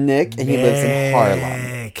 This is Nick, and he lives in Harlem.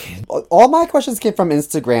 Nick. All my questions came from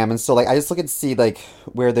Instagram, and so like I just look and see like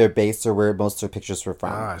where they're based or where most of their pictures were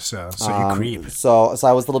from. Ah, so you creep. So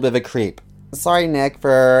I was a little bit of a creep. Sorry, Nick,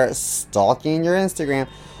 for stalking your Instagram.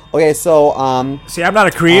 Okay, so See, I'm not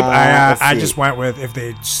a creep. let's I see. just went with if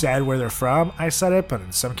they said where they're from, I said it. But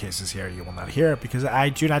in some cases here, you will not hear it because I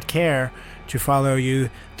do not care to follow you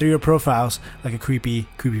through your profiles like a creepy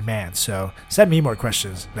man. So send me more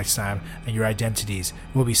questions next time, and your identities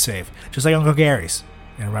will be safe, just like Uncle Gary's.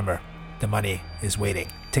 And remember, the money is waiting.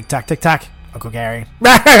 Tick tock, Uncle Gary.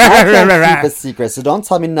 I can't keep a secret, so don't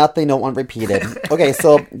tell me nothing don't want repeated. Okay,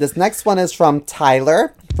 so this next one is from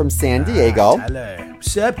Tyler from San Diego. Tyler,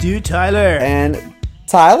 what's up, dude? Tyler. And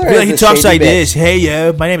Tyler I feel like he is a talks shady like bitch. this. Hey,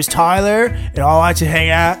 yo, my name is Tyler, and I like to hang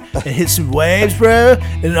out and hit some waves, bro.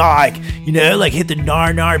 And I like hit the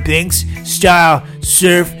nar binks style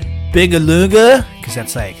surf bingalunga, because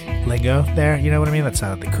that's like lingo there. You know what I mean? That's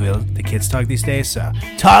how the kids talk these days. So,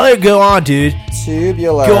 Tyler, go on, dude.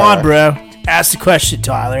 Tubular. Go on, bro. Ask the question,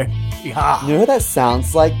 Tyler. Yeah. You know what that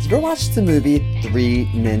sounds like? Did you ever watch the movie Three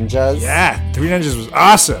Ninjas? Yeah, Three Ninjas was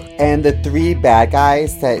awesome. And the three bad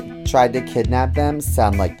guys that tried to kidnap them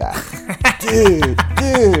sound like that.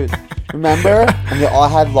 dude. Remember? And they all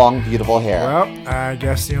had long, beautiful hair. Well, I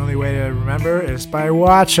guess the only way to remember is by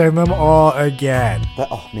watching them all again. But,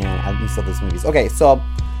 oh man, I miss all those movies. Okay, so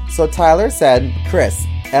Tyler said, Chris,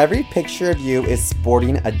 every picture of you is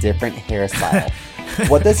sporting a different hairstyle.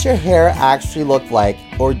 What does your hair actually look like,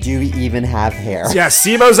 or do you even have hair? Yeah,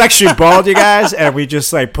 Simo's actually bald, you guys, and we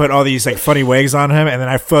just like put all these like funny wigs on him, and then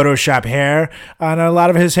I Photoshop hair on a lot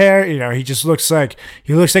of his hair. You know, he looks like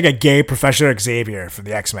a gay Professor Xavier from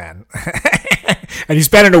the X-Men, and he's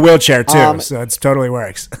been in a wheelchair too, so it totally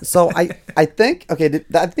works. So I think I think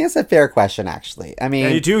that's a fair question, actually. I mean,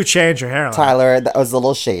 Yeah, you do change your hairline. Tyler, that was a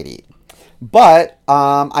little shady. But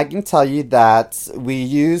I can tell you that we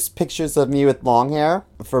use pictures of me with long hair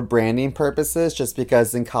for branding purposes, just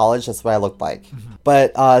because in college that's what I looked like. Mm-hmm.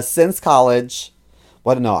 But since college,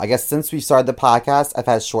 I guess since we started the podcast, I've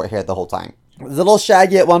had short hair the whole time. It was a little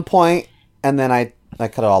shaggy at one point, and then I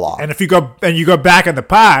cut it all off. And if you go back in the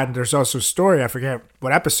pod, there's also a story. I forget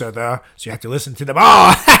what episode though, so you have to listen to them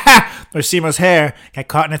all. Where Simo's hair got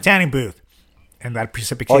caught in a tanning booth. And that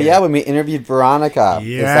precipitated. Oh yeah, when we interviewed Veronica,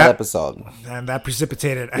 is that episode. And that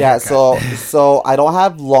precipitated. Yeah, so I don't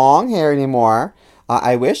have long hair anymore.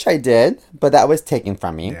 I wish I did, but that was taken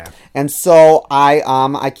from me. Yeah. And so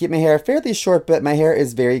I keep my hair fairly short, but my hair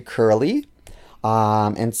is very curly.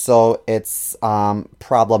 And so it's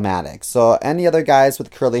problematic. So any other guys with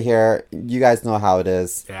curly hair, you guys know how it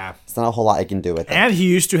is. Yeah. It's not a whole lot I can do with it. And he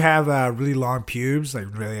used to have really long pubes, like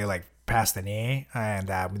really like past the knee, and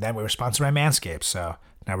then we were sponsored by Manscaped, so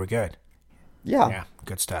now we're good. Yeah,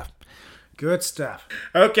 good stuff.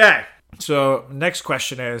 Okay, so next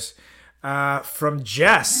question is from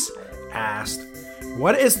Jess asked,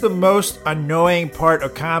 what is the most annoying part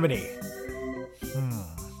of comedy?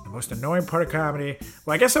 The most annoying part of comedy?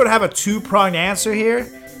 Well, I guess I would have a two-pronged answer here,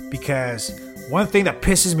 because one thing that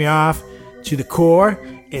pisses me off to the core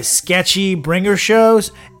is sketchy bringer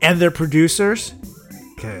shows and their producers.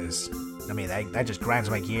 Because, I mean, that just grinds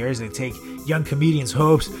my gears. They take young comedians'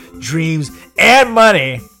 hopes, dreams, and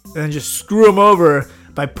money, and then just screw them over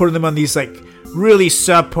by putting them on these, like, really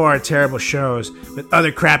subpar, terrible shows with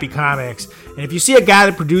other crappy comics. And if you see a guy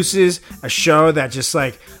that produces a show that just,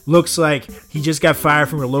 like, looks like he just got fired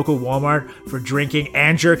from your local Walmart for drinking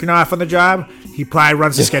and jerking off on the job, he probably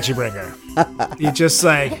runs a sketchy bringer. You just,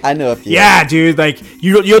 like... I know a few. Yeah, dude, like,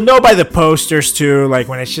 you'll know by the posters, too, like,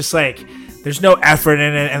 when it's just, like... There's no effort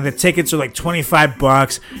in it, and the tickets are like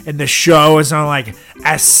 $25, and the show is on like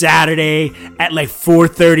a Saturday at like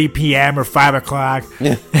 4:30 p.m. or 5 o'clock.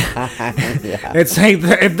 Yeah. It's like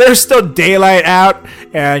if there's still daylight out,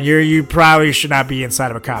 you probably should not be inside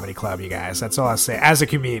of a comedy club, you guys. That's all I'll say as a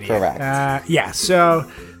comedian. Correct. Yeah, so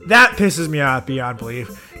that pisses me off beyond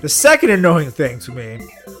belief. The second annoying thing to me,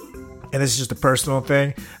 and this is just a personal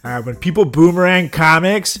thing, when people boomerang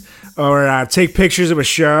comics or take pictures of a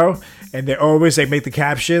show, and they always like make the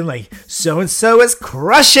caption like so-and-so is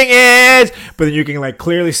crushing it, but then you can like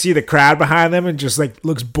clearly see the crowd behind them and just like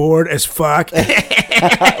looks bored as fuck.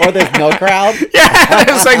 Or there's no crowd. Yeah,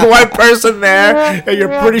 there's like one person there, and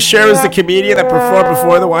you're pretty sure it was the comedian that performed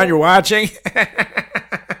before the one you're watching.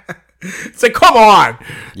 It's like, come on,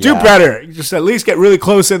 do Yeah. better. Just at least get really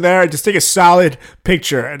close in there and just take a solid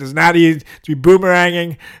picture. It does not need to be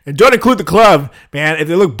boomeranging. And don't include the club, man, if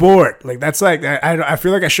they look bored. Like, that's like, I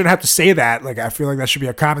feel like I shouldn't have to say that. Like, I feel like that should be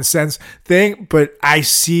a common sense thing, but I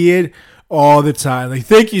see it all the time. Like,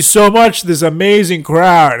 thank you so much, this amazing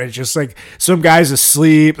crowd. And it's just like some guy's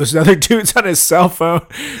asleep. There's another dude's on his cell phone.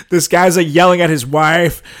 This guy's like yelling at his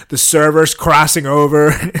wife. The server's crossing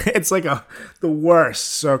over. It's like the worst.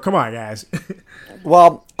 So come on, guys.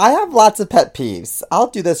 Well, I have lots of pet peeves. I'll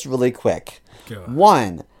do this really quick. Go on.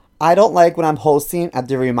 One, I don't like when I'm hosting, I have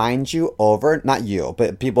to remind you not you,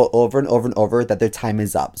 but people over and over and over that their time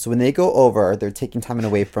is up. So when they go over, they're taking time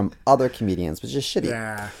away from other comedians, which is shitty.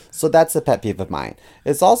 Yeah. So that's a pet peeve of mine.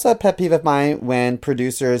 It's also a pet peeve of mine when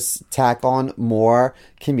producers tack on more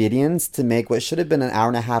comedians to make what should have been an hour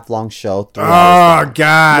and a half long show 3 hours. Oh,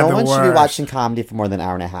 God. No the one should be worst. watching comedy for more than an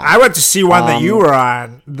hour and a half. I went to see one that you were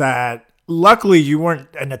on that luckily you weren't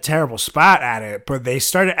in a terrible spot at it, but they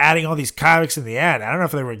started adding all these comics in the end. I don't know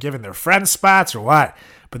if they were giving their friends spots or what,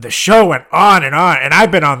 but the show went on, and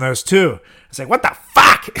I've been on those too. It's like, what the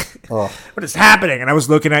fuck? Ugh. What is happening? And I was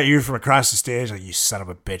looking at you from across the stage like, you son of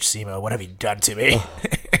a bitch, Simo, what have you done to me?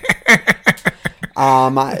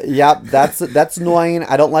 Yeah, that's annoying.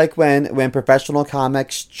 I don't like when professional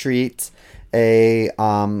comics treat a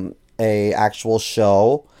actual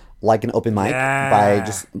show like an open mic by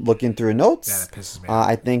just looking through notes. Yeah, that pisses me off.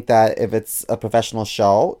 I think that if it's a professional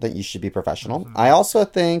show, then you should be professional. I also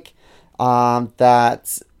think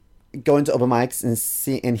that going to open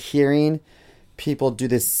mics and hearing people do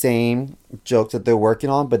the same jokes that they're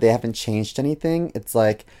working on, but they haven't changed anything. It's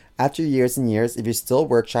like, after years and years, if you're still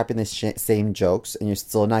workshopping the same jokes and you're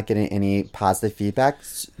still not getting any positive feedback,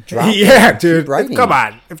 drop Yeah, it. dude. Keep writing. Come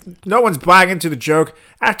on. If no one's buying into the joke,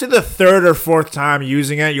 after the third or fourth time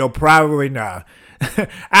using it, you'll probably know. I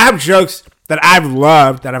have jokes that I've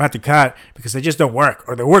loved that I've had to cut because they just don't work.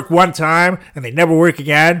 Or they work one time and they never work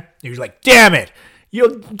again. You're like, damn it.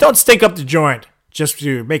 You don't stink up the joint just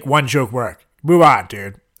to make one joke work. Move on,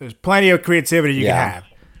 dude. There's plenty of creativity you can have.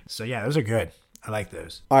 So, yeah, those are good. I like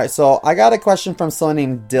those. All right, so I got a question from someone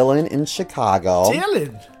named Dylan in Chicago.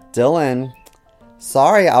 Dylan,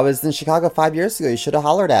 sorry, I was in Chicago 5 years ago. You should have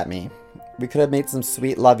hollered at me. We could have made some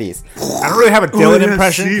sweet lovies. I don't really have a Dylan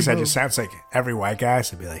impression because that just sounds like every white guy.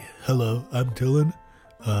 So I'd be like, Hello, I'm Dylan.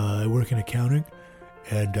 I work in accounting,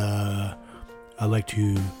 and I like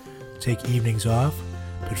to take evenings off,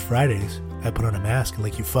 but Fridays I put on a mask and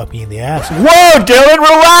like you fuck me in the ass. whoa, Dylan,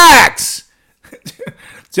 relax.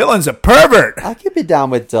 Dylan's a pervert. I could be down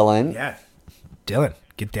with Dylan. Yeah. Dylan,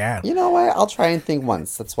 get down. You know what? I'll try and think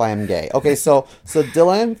once. That's why I'm gay. Okay, so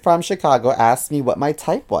Dylan from Chicago asked me what my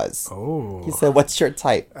type was. Oh. He said, "What's your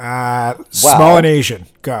type?" Small and Asian.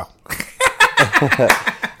 Go.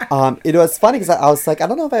 It was funny because I was like, I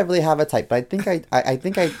don't know if I really have a type, but I think I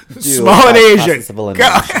do. Small and by Asian. process of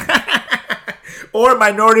elimination. Or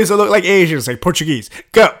minorities that look like Asians, like Portuguese.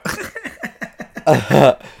 Go.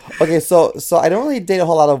 Okay, so I don't really date a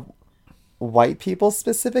whole lot of white people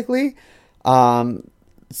specifically.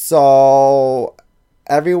 So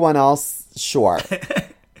everyone else, sure,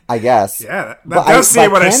 I guess. Yeah, that does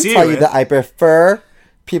seem what I see. I can tell you that I prefer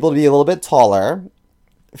people to be a little bit taller.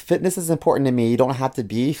 Fitness is important to me. You don't have to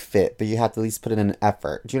be fit, but you have to at least put in an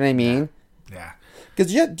effort. Do you know what I mean? Yeah.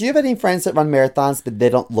 Because do you have any friends that run marathons, but they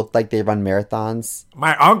don't look like they run marathons?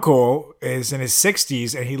 My uncle is in his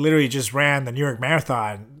 60s, and he literally just ran the New York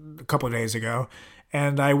Marathon a couple of days ago.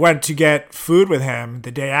 And I went to get food with him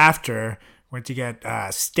the day after. Went to get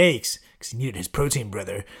steaks because he needed his protein,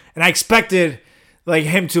 brother. And I expected like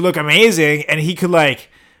him to look amazing, and he could like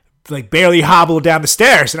barely hobble down the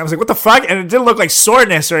stairs. And I was like, what the fuck? And it didn't look like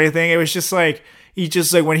soreness or anything. It was just like he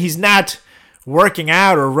just like when he's not working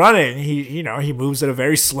out or running, he moves at a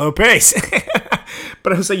very slow pace.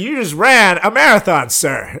 But I was like, you just ran a marathon,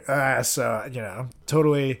 sir. So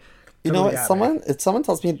totally. You know what? If someone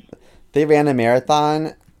tells me they ran a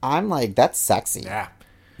marathon, I'm like, that's sexy. Yeah.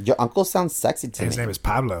 Your uncle sounds sexy to His me. name is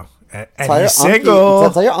Pablo. And Tell he's single.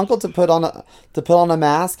 tell your uncle to put on a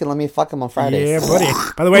mask and let me fuck him on Fridays. Yeah, buddy.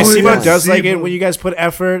 By the way, Simo yeah, does like it Simo. when you guys put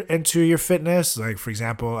effort into your fitness. Like, for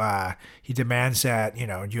example, he demands that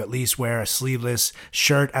you at least wear a sleeveless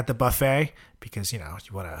shirt at the buffet because you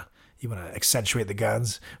want to accentuate the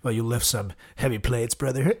guns while you lift some heavy plates,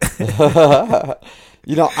 brother.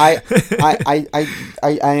 I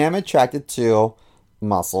am attracted to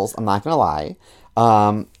muscles. I'm not gonna lie,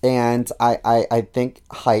 and I think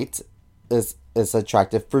height is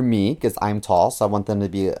attractive for me because I'm tall, so I want them to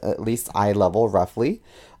be at least eye level, roughly.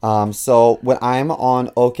 So when I'm on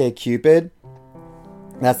OkCupid,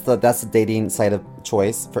 That's the dating site of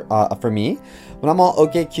choice for me. When I'm on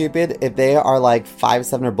OkCupid, if they are like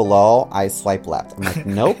 5'7" or below, I swipe left. I'm like,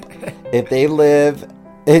 nope. If they live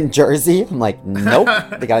in Jersey, I'm like, nope.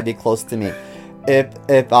 They gotta be close to me. If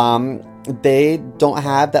they don't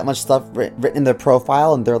have that much stuff written in their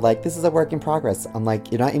profile and they're like, this is a work in progress, I'm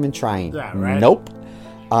like, you're not even trying. Yeah, right. Nope.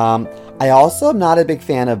 I also am not a big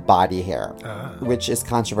fan of body hair, which is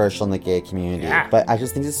controversial in the gay community. Yeah. But I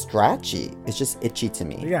just think it's scratchy. It's just itchy to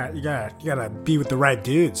me. You gotta be with the right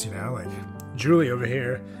dudes, you know. Like Julie over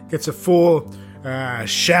here gets a full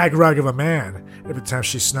shag rug of a man every time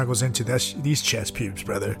she snuggles into these chest pubes,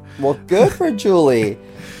 brother. Well, good for Julie,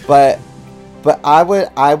 but I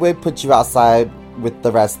would put you outside with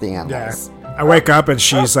the rest of the Yeah. animals. I wake up and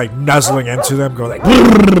she's like nuzzling into them, going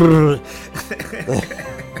like.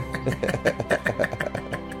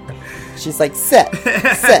 She's like, sit,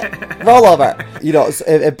 roll over. You know, so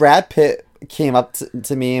if Brad Pitt came up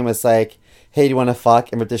to me and was like, hey, do you want to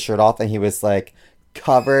fuck? And ripped his shirt off, and he was like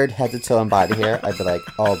covered head to toe in body hair, I'd be like,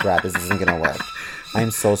 oh, Brad, this isn't going to work.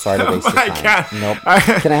 I'm so sorry to waste your time. God. Nope.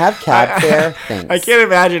 Can I have cab fare? Thanks. I can't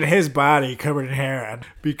imagine his body covered in hair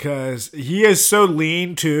because he is so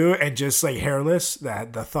lean too and just like hairless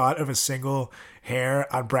that the thought of a single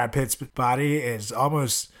hair on Brad Pitt's body is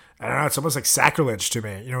almost, I don't know, it's almost like sacrilege to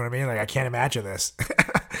me. You know what I mean? Like, I can't imagine this.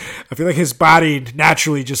 I feel like his body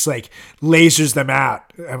naturally just like lasers them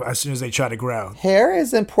out as soon as they try to grow. Hair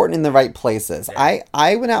is important in the right places. I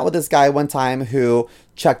went out with this guy one time who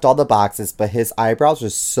checked all the boxes, but his eyebrows were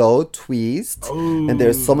so tweezed, and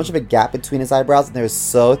there's so much of a gap between his eyebrows, and they were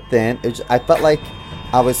so thin. I felt like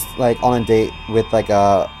I was like on a date with like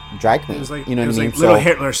a drag queen. It was like, you know what I mean? Like little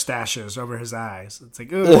Hitler stashes over his eyes. It's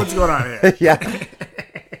like, ooh, what's going on here? Yeah.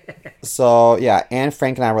 So yeah, Anne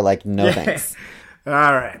Frank and I were like, no thanks. All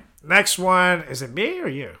right. Next one. Is it me or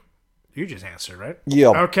you? You just answered, right?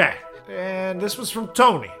 You. Okay. And this was from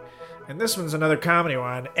Tony. And this one's another comedy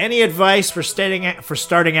one. Any advice for starting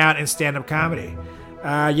out in stand-up comedy?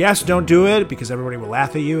 Yes, don't do it because everybody will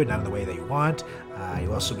laugh at you and not in the way that you want.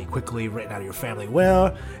 You'll also be quickly written out of your family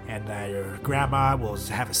will, and your grandma will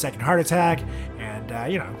have a second heart attack, and,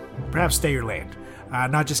 perhaps stay your lane.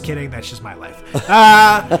 Not just kidding, that's just my life.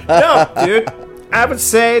 No, dude. I would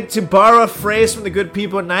say, to borrow a phrase from the good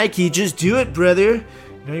people at Nike, just do it, brother. You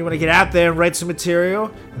know, you want to get out there and write some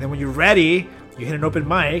material, and then when you're ready, you hit an open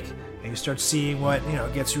mic, and you start seeing what,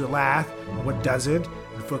 gets you a laugh, and what doesn't,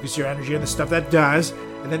 and focus your energy on the stuff that does,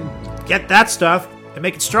 and then get that stuff and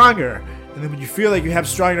make it stronger. And then when you feel like you have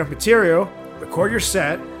strong enough material, record your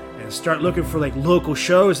set, and start looking for, like, local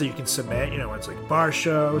shows that you can submit. It's like bar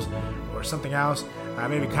shows or something else,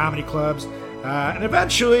 maybe comedy clubs. And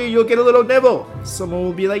eventually you'll get a little nibble. Someone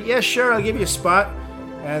will be like, yeah, sure, I'll give you a spot.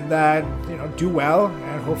 And, do well.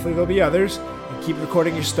 And hopefully there'll be others. And keep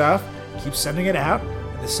recording your stuff. Keep sending it out.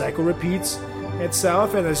 And the cycle repeats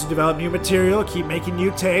itself. And as you develop new material, keep making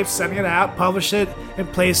new tapes, sending it out, publish it in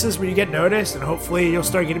places where you get noticed. And hopefully you'll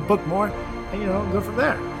start getting booked more. And, go from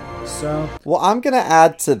there. So. Well, I'm going to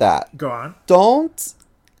add to that. Go on. Don't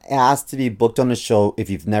ask to be booked on a show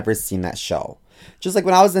if you've never seen that show. Just like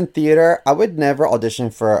when I was in theater, I would never audition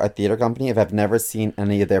for a theater company if I've never seen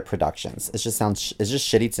any of their productions. It's just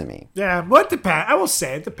shitty to me. Yeah, well, it depends. I will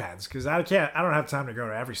say it depends because I don't have time to go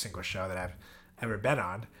to every single show that I've ever been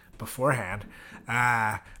on beforehand.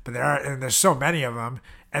 But there's so many of them,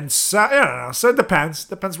 and so I don't know. So it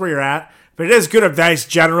depends where you're at. But it is good advice,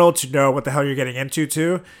 general, to know what the hell you're getting into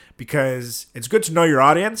too, because it's good to know your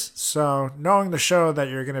audience. So knowing the show that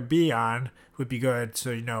you're gonna be on would be good, so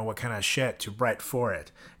you know what kind of shit to write for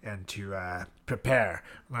it and to prepare.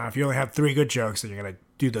 Now, if you only have 3 good jokes, then you're gonna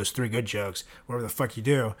do those 3 good jokes, whatever the fuck you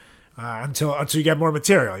do, until you get more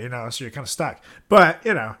material, so you're kind of stuck. But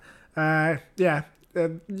you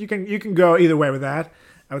can go either way with that,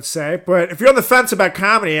 I would say. But if you're on the fence about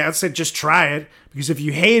comedy, I'd say just try it, because if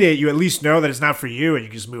you hate it, you at least know that it's not for you and you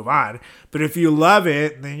can just move on. But if you love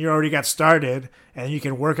it, then you already got started and you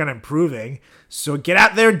can work on improving. So get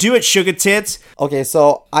out there and do it, sugar tits. Okay,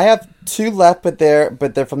 so I have 2 left, but they're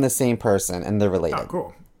from the same person and they're related. Oh,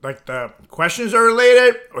 cool. Like the questions are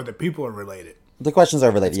related or the people are related? The questions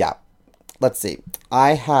are related, yeah. Let's see.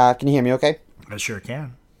 Can you hear me okay? I sure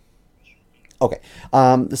can. Okay.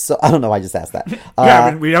 So I don't know why I just asked that.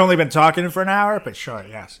 We've only been talking for an hour, but sure,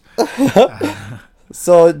 yes.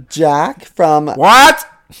 So Jack from... What?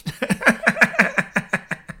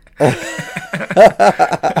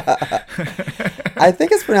 I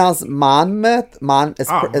think it's pronounced Monmouth. It's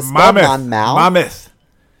spelled Monmouth.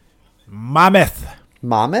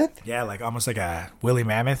 Monmouth? Yeah, like almost like a woolly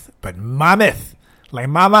mammoth, but Monmouth. Like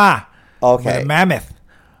mama. Okay. With a mammoth.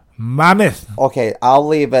 Mammoth. Okay, I'll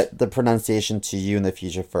leave the pronunciation to you in the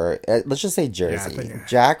future for, let's just say Jersey.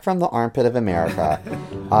 Jack from the armpit of America.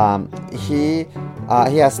 He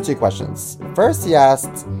has 2 questions. First, he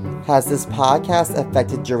asked, has this podcast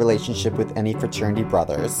affected your relationship with any fraternity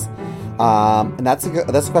brothers? And that's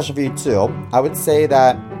a question for you too. I would say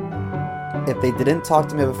that if they didn't talk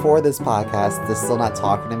to me before this podcast, they're still not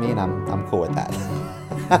talking to me, and I'm cool with that.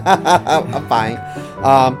 I'm fine.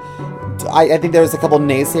 I think there was a couple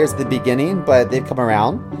naysayers at the beginning, but they've come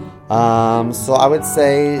around. So I would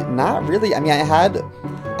say not really. I mean, I had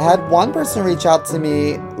one person reach out to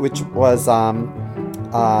me, which was in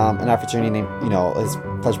our fraternity name. You know, his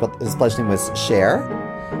pledge name was Cher,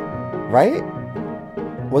 right?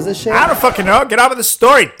 Was it Cher? I don't fucking know. Get on with the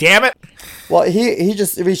story, damn it. Well, he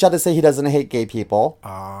just reached out to say he doesn't hate gay people,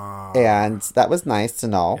 and that was nice to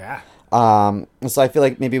know. Yeah. So I feel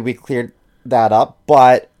like maybe we cleared that up,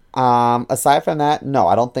 but aside from that, no,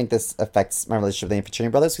 I don't think this affects my relationship with any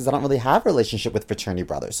fraternity brothers because I don't really have a relationship with fraternity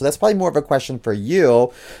brothers. So that's probably more of a question for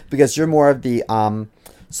you because you're more of the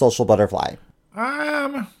social butterfly.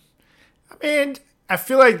 I mean, I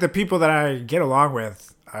feel like the people that I get along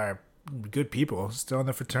with are good people still in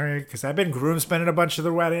the fraternity because I've been groomsmen at a bunch of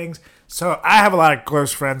their weddings. So I have a lot of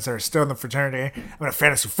close friends that are still in the fraternity. I'm in a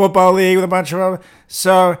fantasy football league with a bunch of them.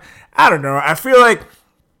 So I don't know. I feel like,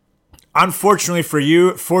 unfortunately for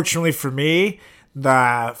you, fortunately for me,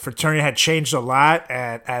 the fraternity had changed a lot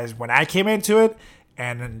as when I came into it.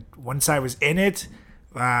 And then once I was in it,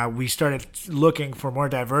 we started looking for more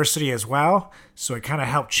diversity as well. So it kind of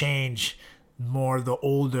helped change more the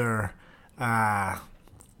older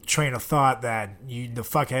train of thought that the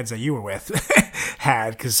fuckheads that you were with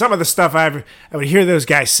had. Because some of the stuff I would hear those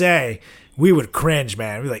guys say, we would cringe,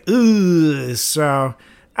 man. We'd be like, ooh. So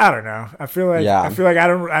I don't know. I feel like I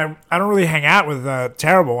don't really hang out with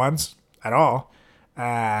terrible ones at all.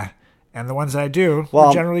 And the ones that I do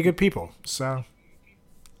are generally good people. So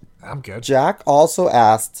I'm good. Jack also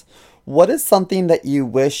asked, what is something that you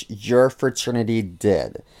wish your fraternity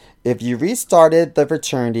did? If you restarted the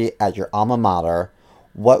fraternity at your alma mater,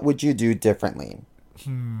 what would you do differently?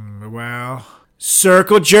 Well,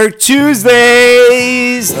 Circle Jerk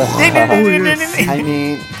Tuesdays! I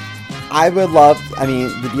mean,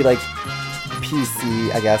 to be like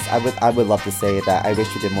PC, I guess. I would love to say that I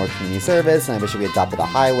wish we did more community service and I wish we adopted a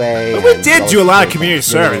highway. But we did do a lot of community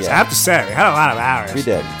service. I have to say, we had a lot of hours. We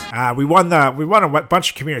did. We won a bunch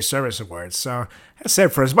of community service awards. So I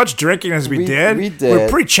said, for as much drinking as we did, we're a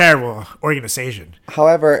pretty charitable organization.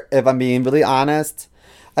 However, if I'm being really honest,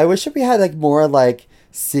 I wish that we had like more like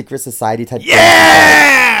secret society type things,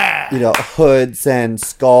 like, hoods and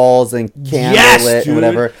skulls and candlelit and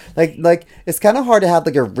whatever. Like it's kind of hard to have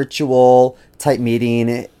like a ritual type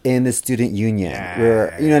meeting in the student union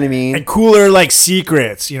where, you know what I mean? And cooler like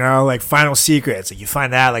secrets, like final secrets. Like you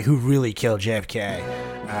find out like who really killed JFK.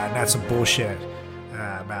 Not some bullshit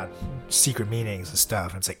about secret meetings and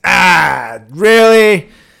stuff. And it's like, really?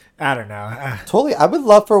 I don't know. Totally. I would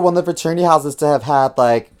love for one of the fraternity houses to have had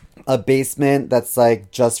like a basement that's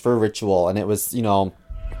like just for ritual, and it was,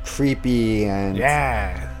 creepy and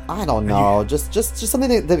I don't know, just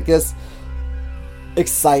something that gets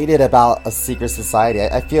excited about a secret society.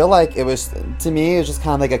 I feel like it was, to me, it was just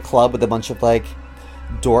kind of like a club with a bunch of like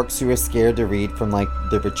dorks who were scared to read from like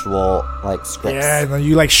the ritual like scripts. Yeah, and then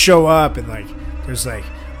you like show up and like there's like,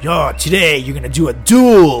 yo, today you're gonna do a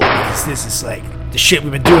duel because this is like the shit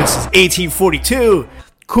we've been doing since 1842.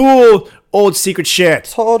 Cool old secret shit.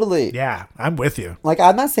 Totally. Yeah, I'm with you. Like,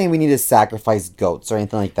 I'm not saying we need to sacrifice goats or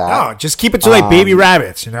anything like that. No, just keep it to like baby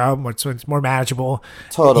rabbits, it's more manageable,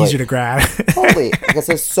 totally easier to grab. Totally. Because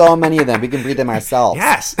there's so many of them. We can breed them ourselves.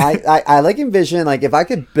 Yes. I like envision, like, if I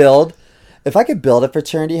could build a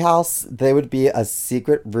fraternity house, there would be a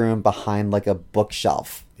secret room behind like a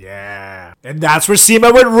bookshelf. Yeah. And that's where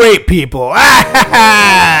Seema would rape people.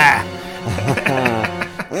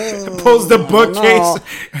 Pulls the bookcase,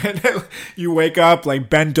 and then you wake up like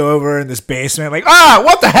bent over in this basement, like,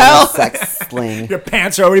 what the hell? Sex sling. Your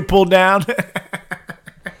pants are already pulled down.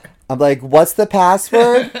 I'm like, what's the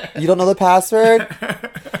password? You don't know the password?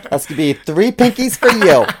 That's gonna be 3 pinkies for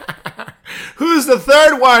you. Who's the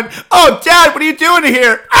third one? Oh, Dad, what are you doing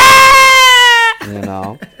here?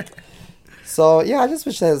 So yeah, I just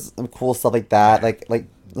wish there was some cool stuff like that,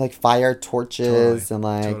 like fire torches and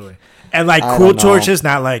like. Totally. And like cool torches,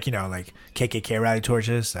 not like, like KKK rally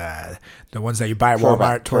torches, the ones that you buy at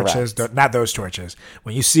Walmart torches, not those torches.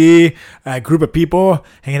 When you see a group of people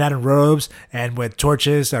hanging out in robes and with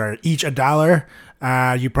torches that are each $1,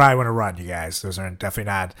 you probably want to run, you guys. Those are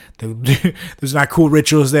definitely not. There's not cool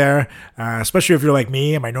rituals there, especially if you're like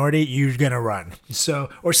me, a minority. You're gonna run. So,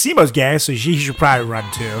 or Simo's gay, so she should probably run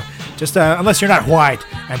too. Just unless you're not white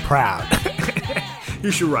and proud,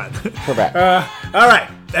 you should run. Correct. All right.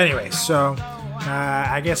 Anyway, so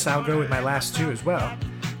I guess I'll go with my last two as well.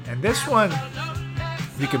 And this one,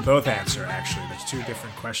 we can both answer, actually. There's two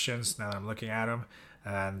different questions now that I'm looking at them.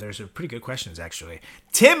 There's a pretty good questions, actually.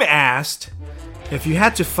 Tim asked, if you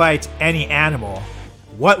had to fight any animal,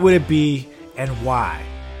 what would it be and why?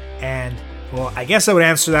 And, well, I guess I would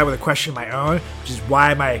answer that with a question of my own, which is,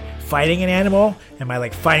 why am I fighting an animal? Am I,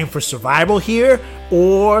 like, fighting for survival here?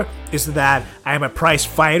 Or is it that I am a prize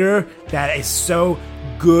fighter that is so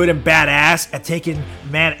good and badass at taking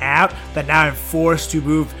men out that now I'm forced to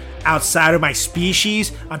move outside of my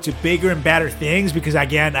species onto bigger and badder things because,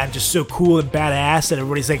 again, I'm just so cool and badass that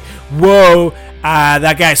everybody's like, whoa,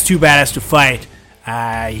 that guy's too badass to fight.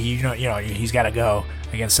 He's got to go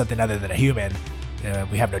against something other than a human.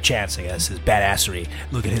 We have no chance, I guess. His badassery.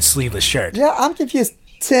 Look at his sleeveless shirt. Yeah, I'm confused.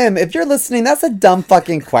 Tim, if you're listening, that's a dumb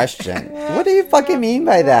fucking question. What do you fucking mean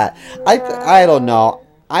by that? I don't know.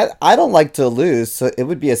 I don't like to lose, so it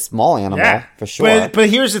would be a small animal for sure.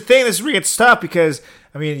 But here's the thing: this is where it gets tough because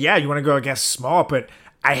I mean, yeah, you want to go against small, but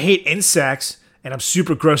I hate insects and I'm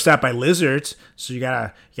super grossed out by lizards, so you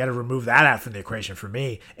gotta remove that out from the equation for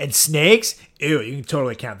me. And snakes, ew, you can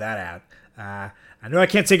totally count that out. I know I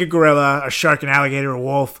can't take a gorilla, a shark, an alligator, a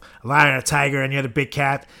wolf, a lion, a tiger, any other big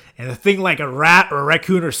cat, and a thing like a rat or a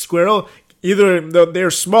raccoon or a squirrel. Either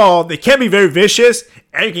they're small, they can be very vicious,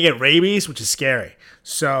 and you can get rabies, which is scary.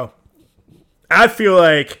 So I feel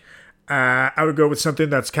like I would go with something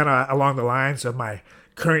that's kind of along the lines of my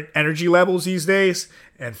current energy levels these days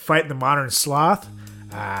and fight the modern sloth.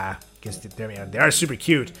 Because they are super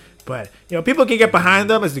cute, but people can get behind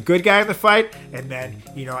them as the good guy in the fight, and then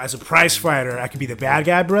as a prize fighter, I could be the bad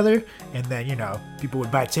guy, brother, and then people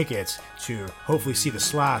would buy tickets to hopefully see the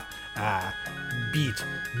sloth beat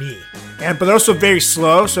me. But they're also very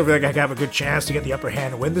slow, so I feel like I have a good chance to get the upper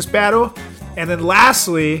hand and win this battle. And then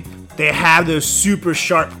lastly, they have those super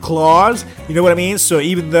sharp claws. You know what I mean? So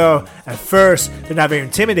even though at first they're not very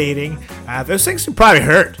intimidating, those things can probably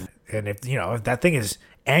hurt. And if that thing is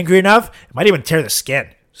angry enough, it might even tear the skin.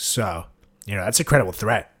 So that's a credible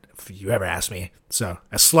threat if you ever ask me. So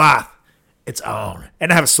a sloth, its own.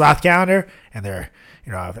 And I have a sloth calendar, and they're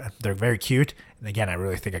very cute. And again, I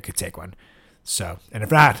really think I could take one. So, and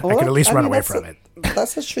if not, I could at least run away from it.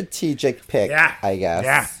 That's a strategic pick, I guess.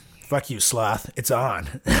 Yeah. Fuck you, sloth. It's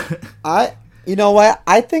on. You know what?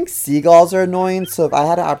 I think seagulls are annoying. So if I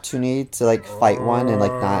had an opportunity to fight one and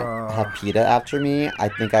not have PETA after me, I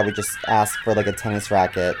think I would just ask for a tennis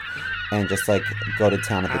racket and just go to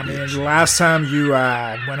town at the beach. I mean, the last time you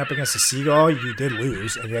went up against a seagull, you did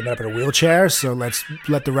lose, and you ended up in a wheelchair. So let's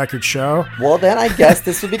let the record show. Well, then I guess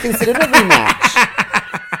this would be considered a rematch.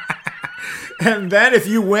 And then if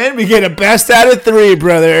you win, we get a best out of 3,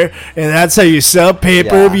 brother. And that's how you sell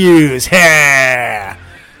pay-per-views. Yeah.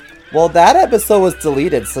 Well, that episode was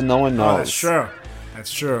deleted, so no one knows. Oh, that's true.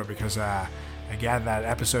 That's true, because, again, that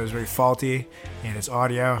episode is very faulty in its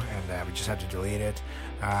audio, and we just had to delete it.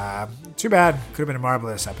 Too bad. Could have been a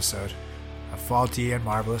marvelous episode. A faulty and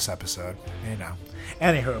marvelous episode.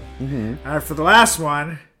 Anywho. For the last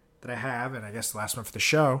one that I have, and I guess the last one for the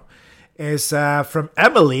show, is from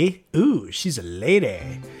Emily. Ooh, she's a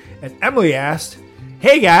lady. And Emily asked,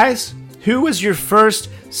 hey guys, who was your first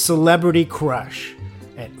celebrity crush?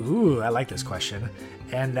 And ooh, I like this question.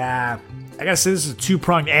 And I gotta say this is a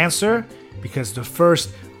two-pronged answer, because the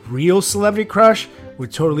first real celebrity crush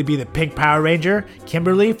would totally be the Pink Power Ranger,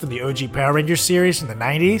 Kimberly, from the OG Power Rangers series in the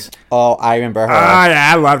 90s. Oh, I remember her. Oh,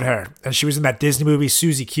 yeah, I loved her. And she was in that Disney movie,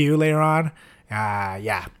 Susie Q, later on.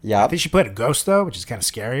 Yeah. I think she played a ghost, though, which is kind of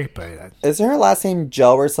scary. But is her last name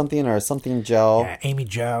Joe or something Joe? Yeah, Amy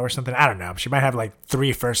Joe or something. I don't know. She might have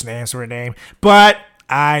 3 first names for her name. But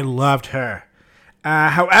I loved her.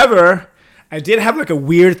 However, I did have a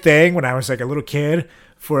weird thing when I was a little kid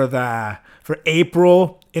for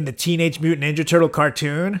April in the Teenage Mutant Ninja Turtle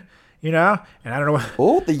cartoon. And I don't know.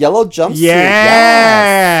 Oh, the yellow jumpsuit.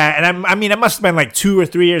 Yeah. Yes. And I must have been 2 or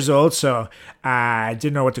 3 years old, so I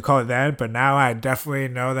didn't know what to call it then. But now I definitely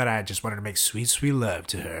know that I just wanted to make sweet, sweet love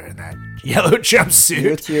to her in that yellow jumpsuit.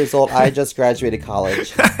 You're 2 years old. I just graduated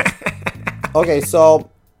college. Okay, so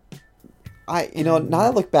now that I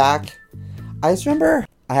look back, I just remember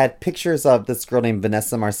I had pictures of this girl named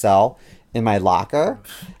Vanessa Marcel in my locker,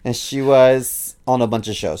 and she was on a bunch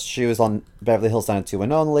of shows. She was on Beverly Hills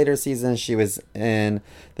 90210 in the later season. She was in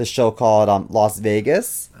the show called Las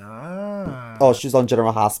Vegas. Oh, she was on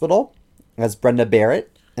General Hospital, as Brenda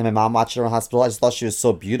Barrett, and my mom watched her in the hospital. I just thought she was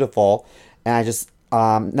so beautiful, and I just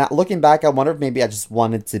not looking back, I wonder if maybe I just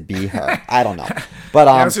wanted to be her. I don't know, but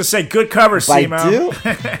I was gonna say good cover, Simo.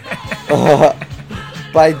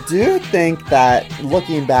 But I do think that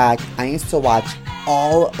looking back, I used to watch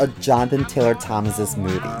all of Jonathan Taylor Thomas's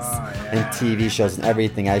movies and TV shows and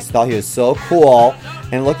everything. I just thought he was so cool.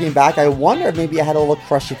 And looking back, I wonder if maybe I had a little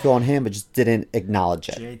crushy feel on him, but just didn't acknowledge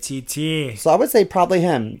it. JTT. So I would say probably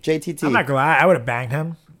him, JTT. I'm not gonna lie, I would have banged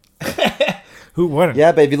him. Who wouldn't?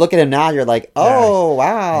 Yeah, but if you look at him now, you're like, oh,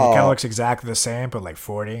 wow. He kind of looks exactly the same, but like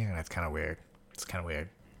 40, and that's kind of weird. It's kind of weird.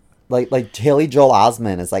 Like Haley Joel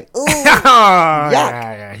Osment is like, ooh,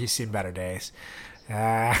 yeah, he's seen better days.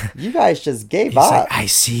 You guys just gave He's up. like, I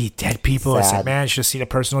see dead people. It's like, Sad. man, you should have seen a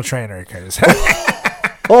personal trainer. Cause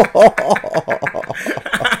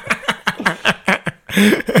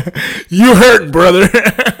you hurting, brother.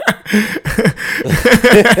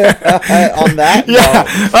 On that note.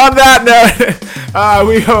 On that note,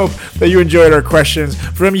 we hope that you enjoyed our questions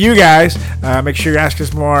from you guys. Make sure you ask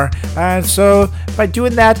us more. And so by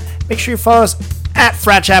doing that, make sure you follow us at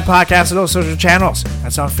Frat Chat Podcast on all social channels.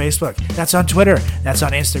 That's on Facebook. That's on Twitter. That's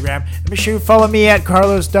on Instagram. And make sure you follow me at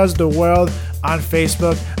Carlos Does the World on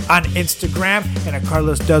Facebook, on Instagram, and at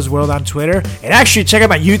Carlos Does World on Twitter. And actually check out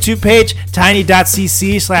my YouTube page,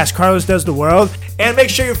 tiny.cc/Carlos Does the World. And make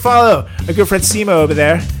sure you follow our good friend Simo over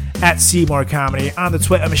there at Seymour Comedy on the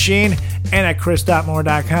Twitter machine, and at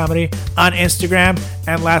chris.moore.comedy on Instagram.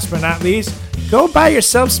 And last but not least, go buy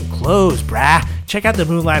yourself some clothes, brah. Check out the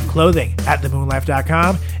Moon Life Clothing at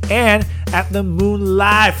themoonlife.com and at the Moon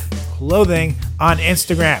Life Clothing on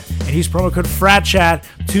Instagram. And use promo code FRATCHAT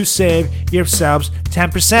to save yourselves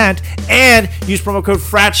 10%. And use promo code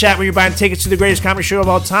FRATCHAT when you're buying tickets to the greatest comedy show of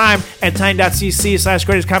all time at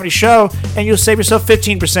tiny.cc/greatest comedy show, and you'll save yourself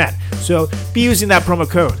 15%. So be using that promo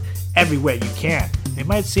code every way you can. It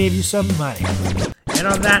might save you some money. And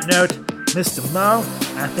on that note, Mr. Mo,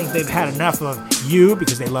 I think they've had enough of you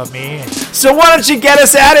because they love me. So why don't you get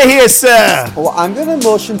us out of here, sir? Well, I'm going to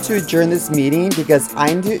motion to adjourn this meeting because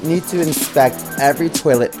I need to inspect every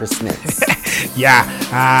toilet for snakes. Yeah,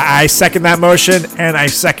 I second that motion, and I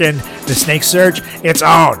second the snake search. It's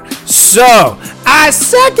on. So, I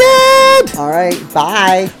second! All right,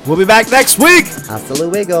 bye. We'll be back next week. Hasta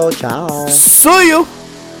luego. Ciao. See you.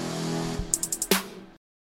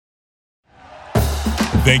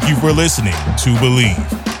 Thank you for listening to Believe.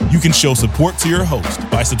 You can show support to your host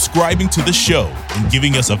by subscribing to the show and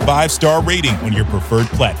giving us a 5-star rating on your preferred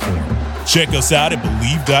platform. Check us out at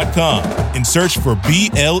Believe.com and search for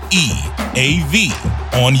BLEAV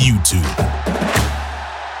on YouTube.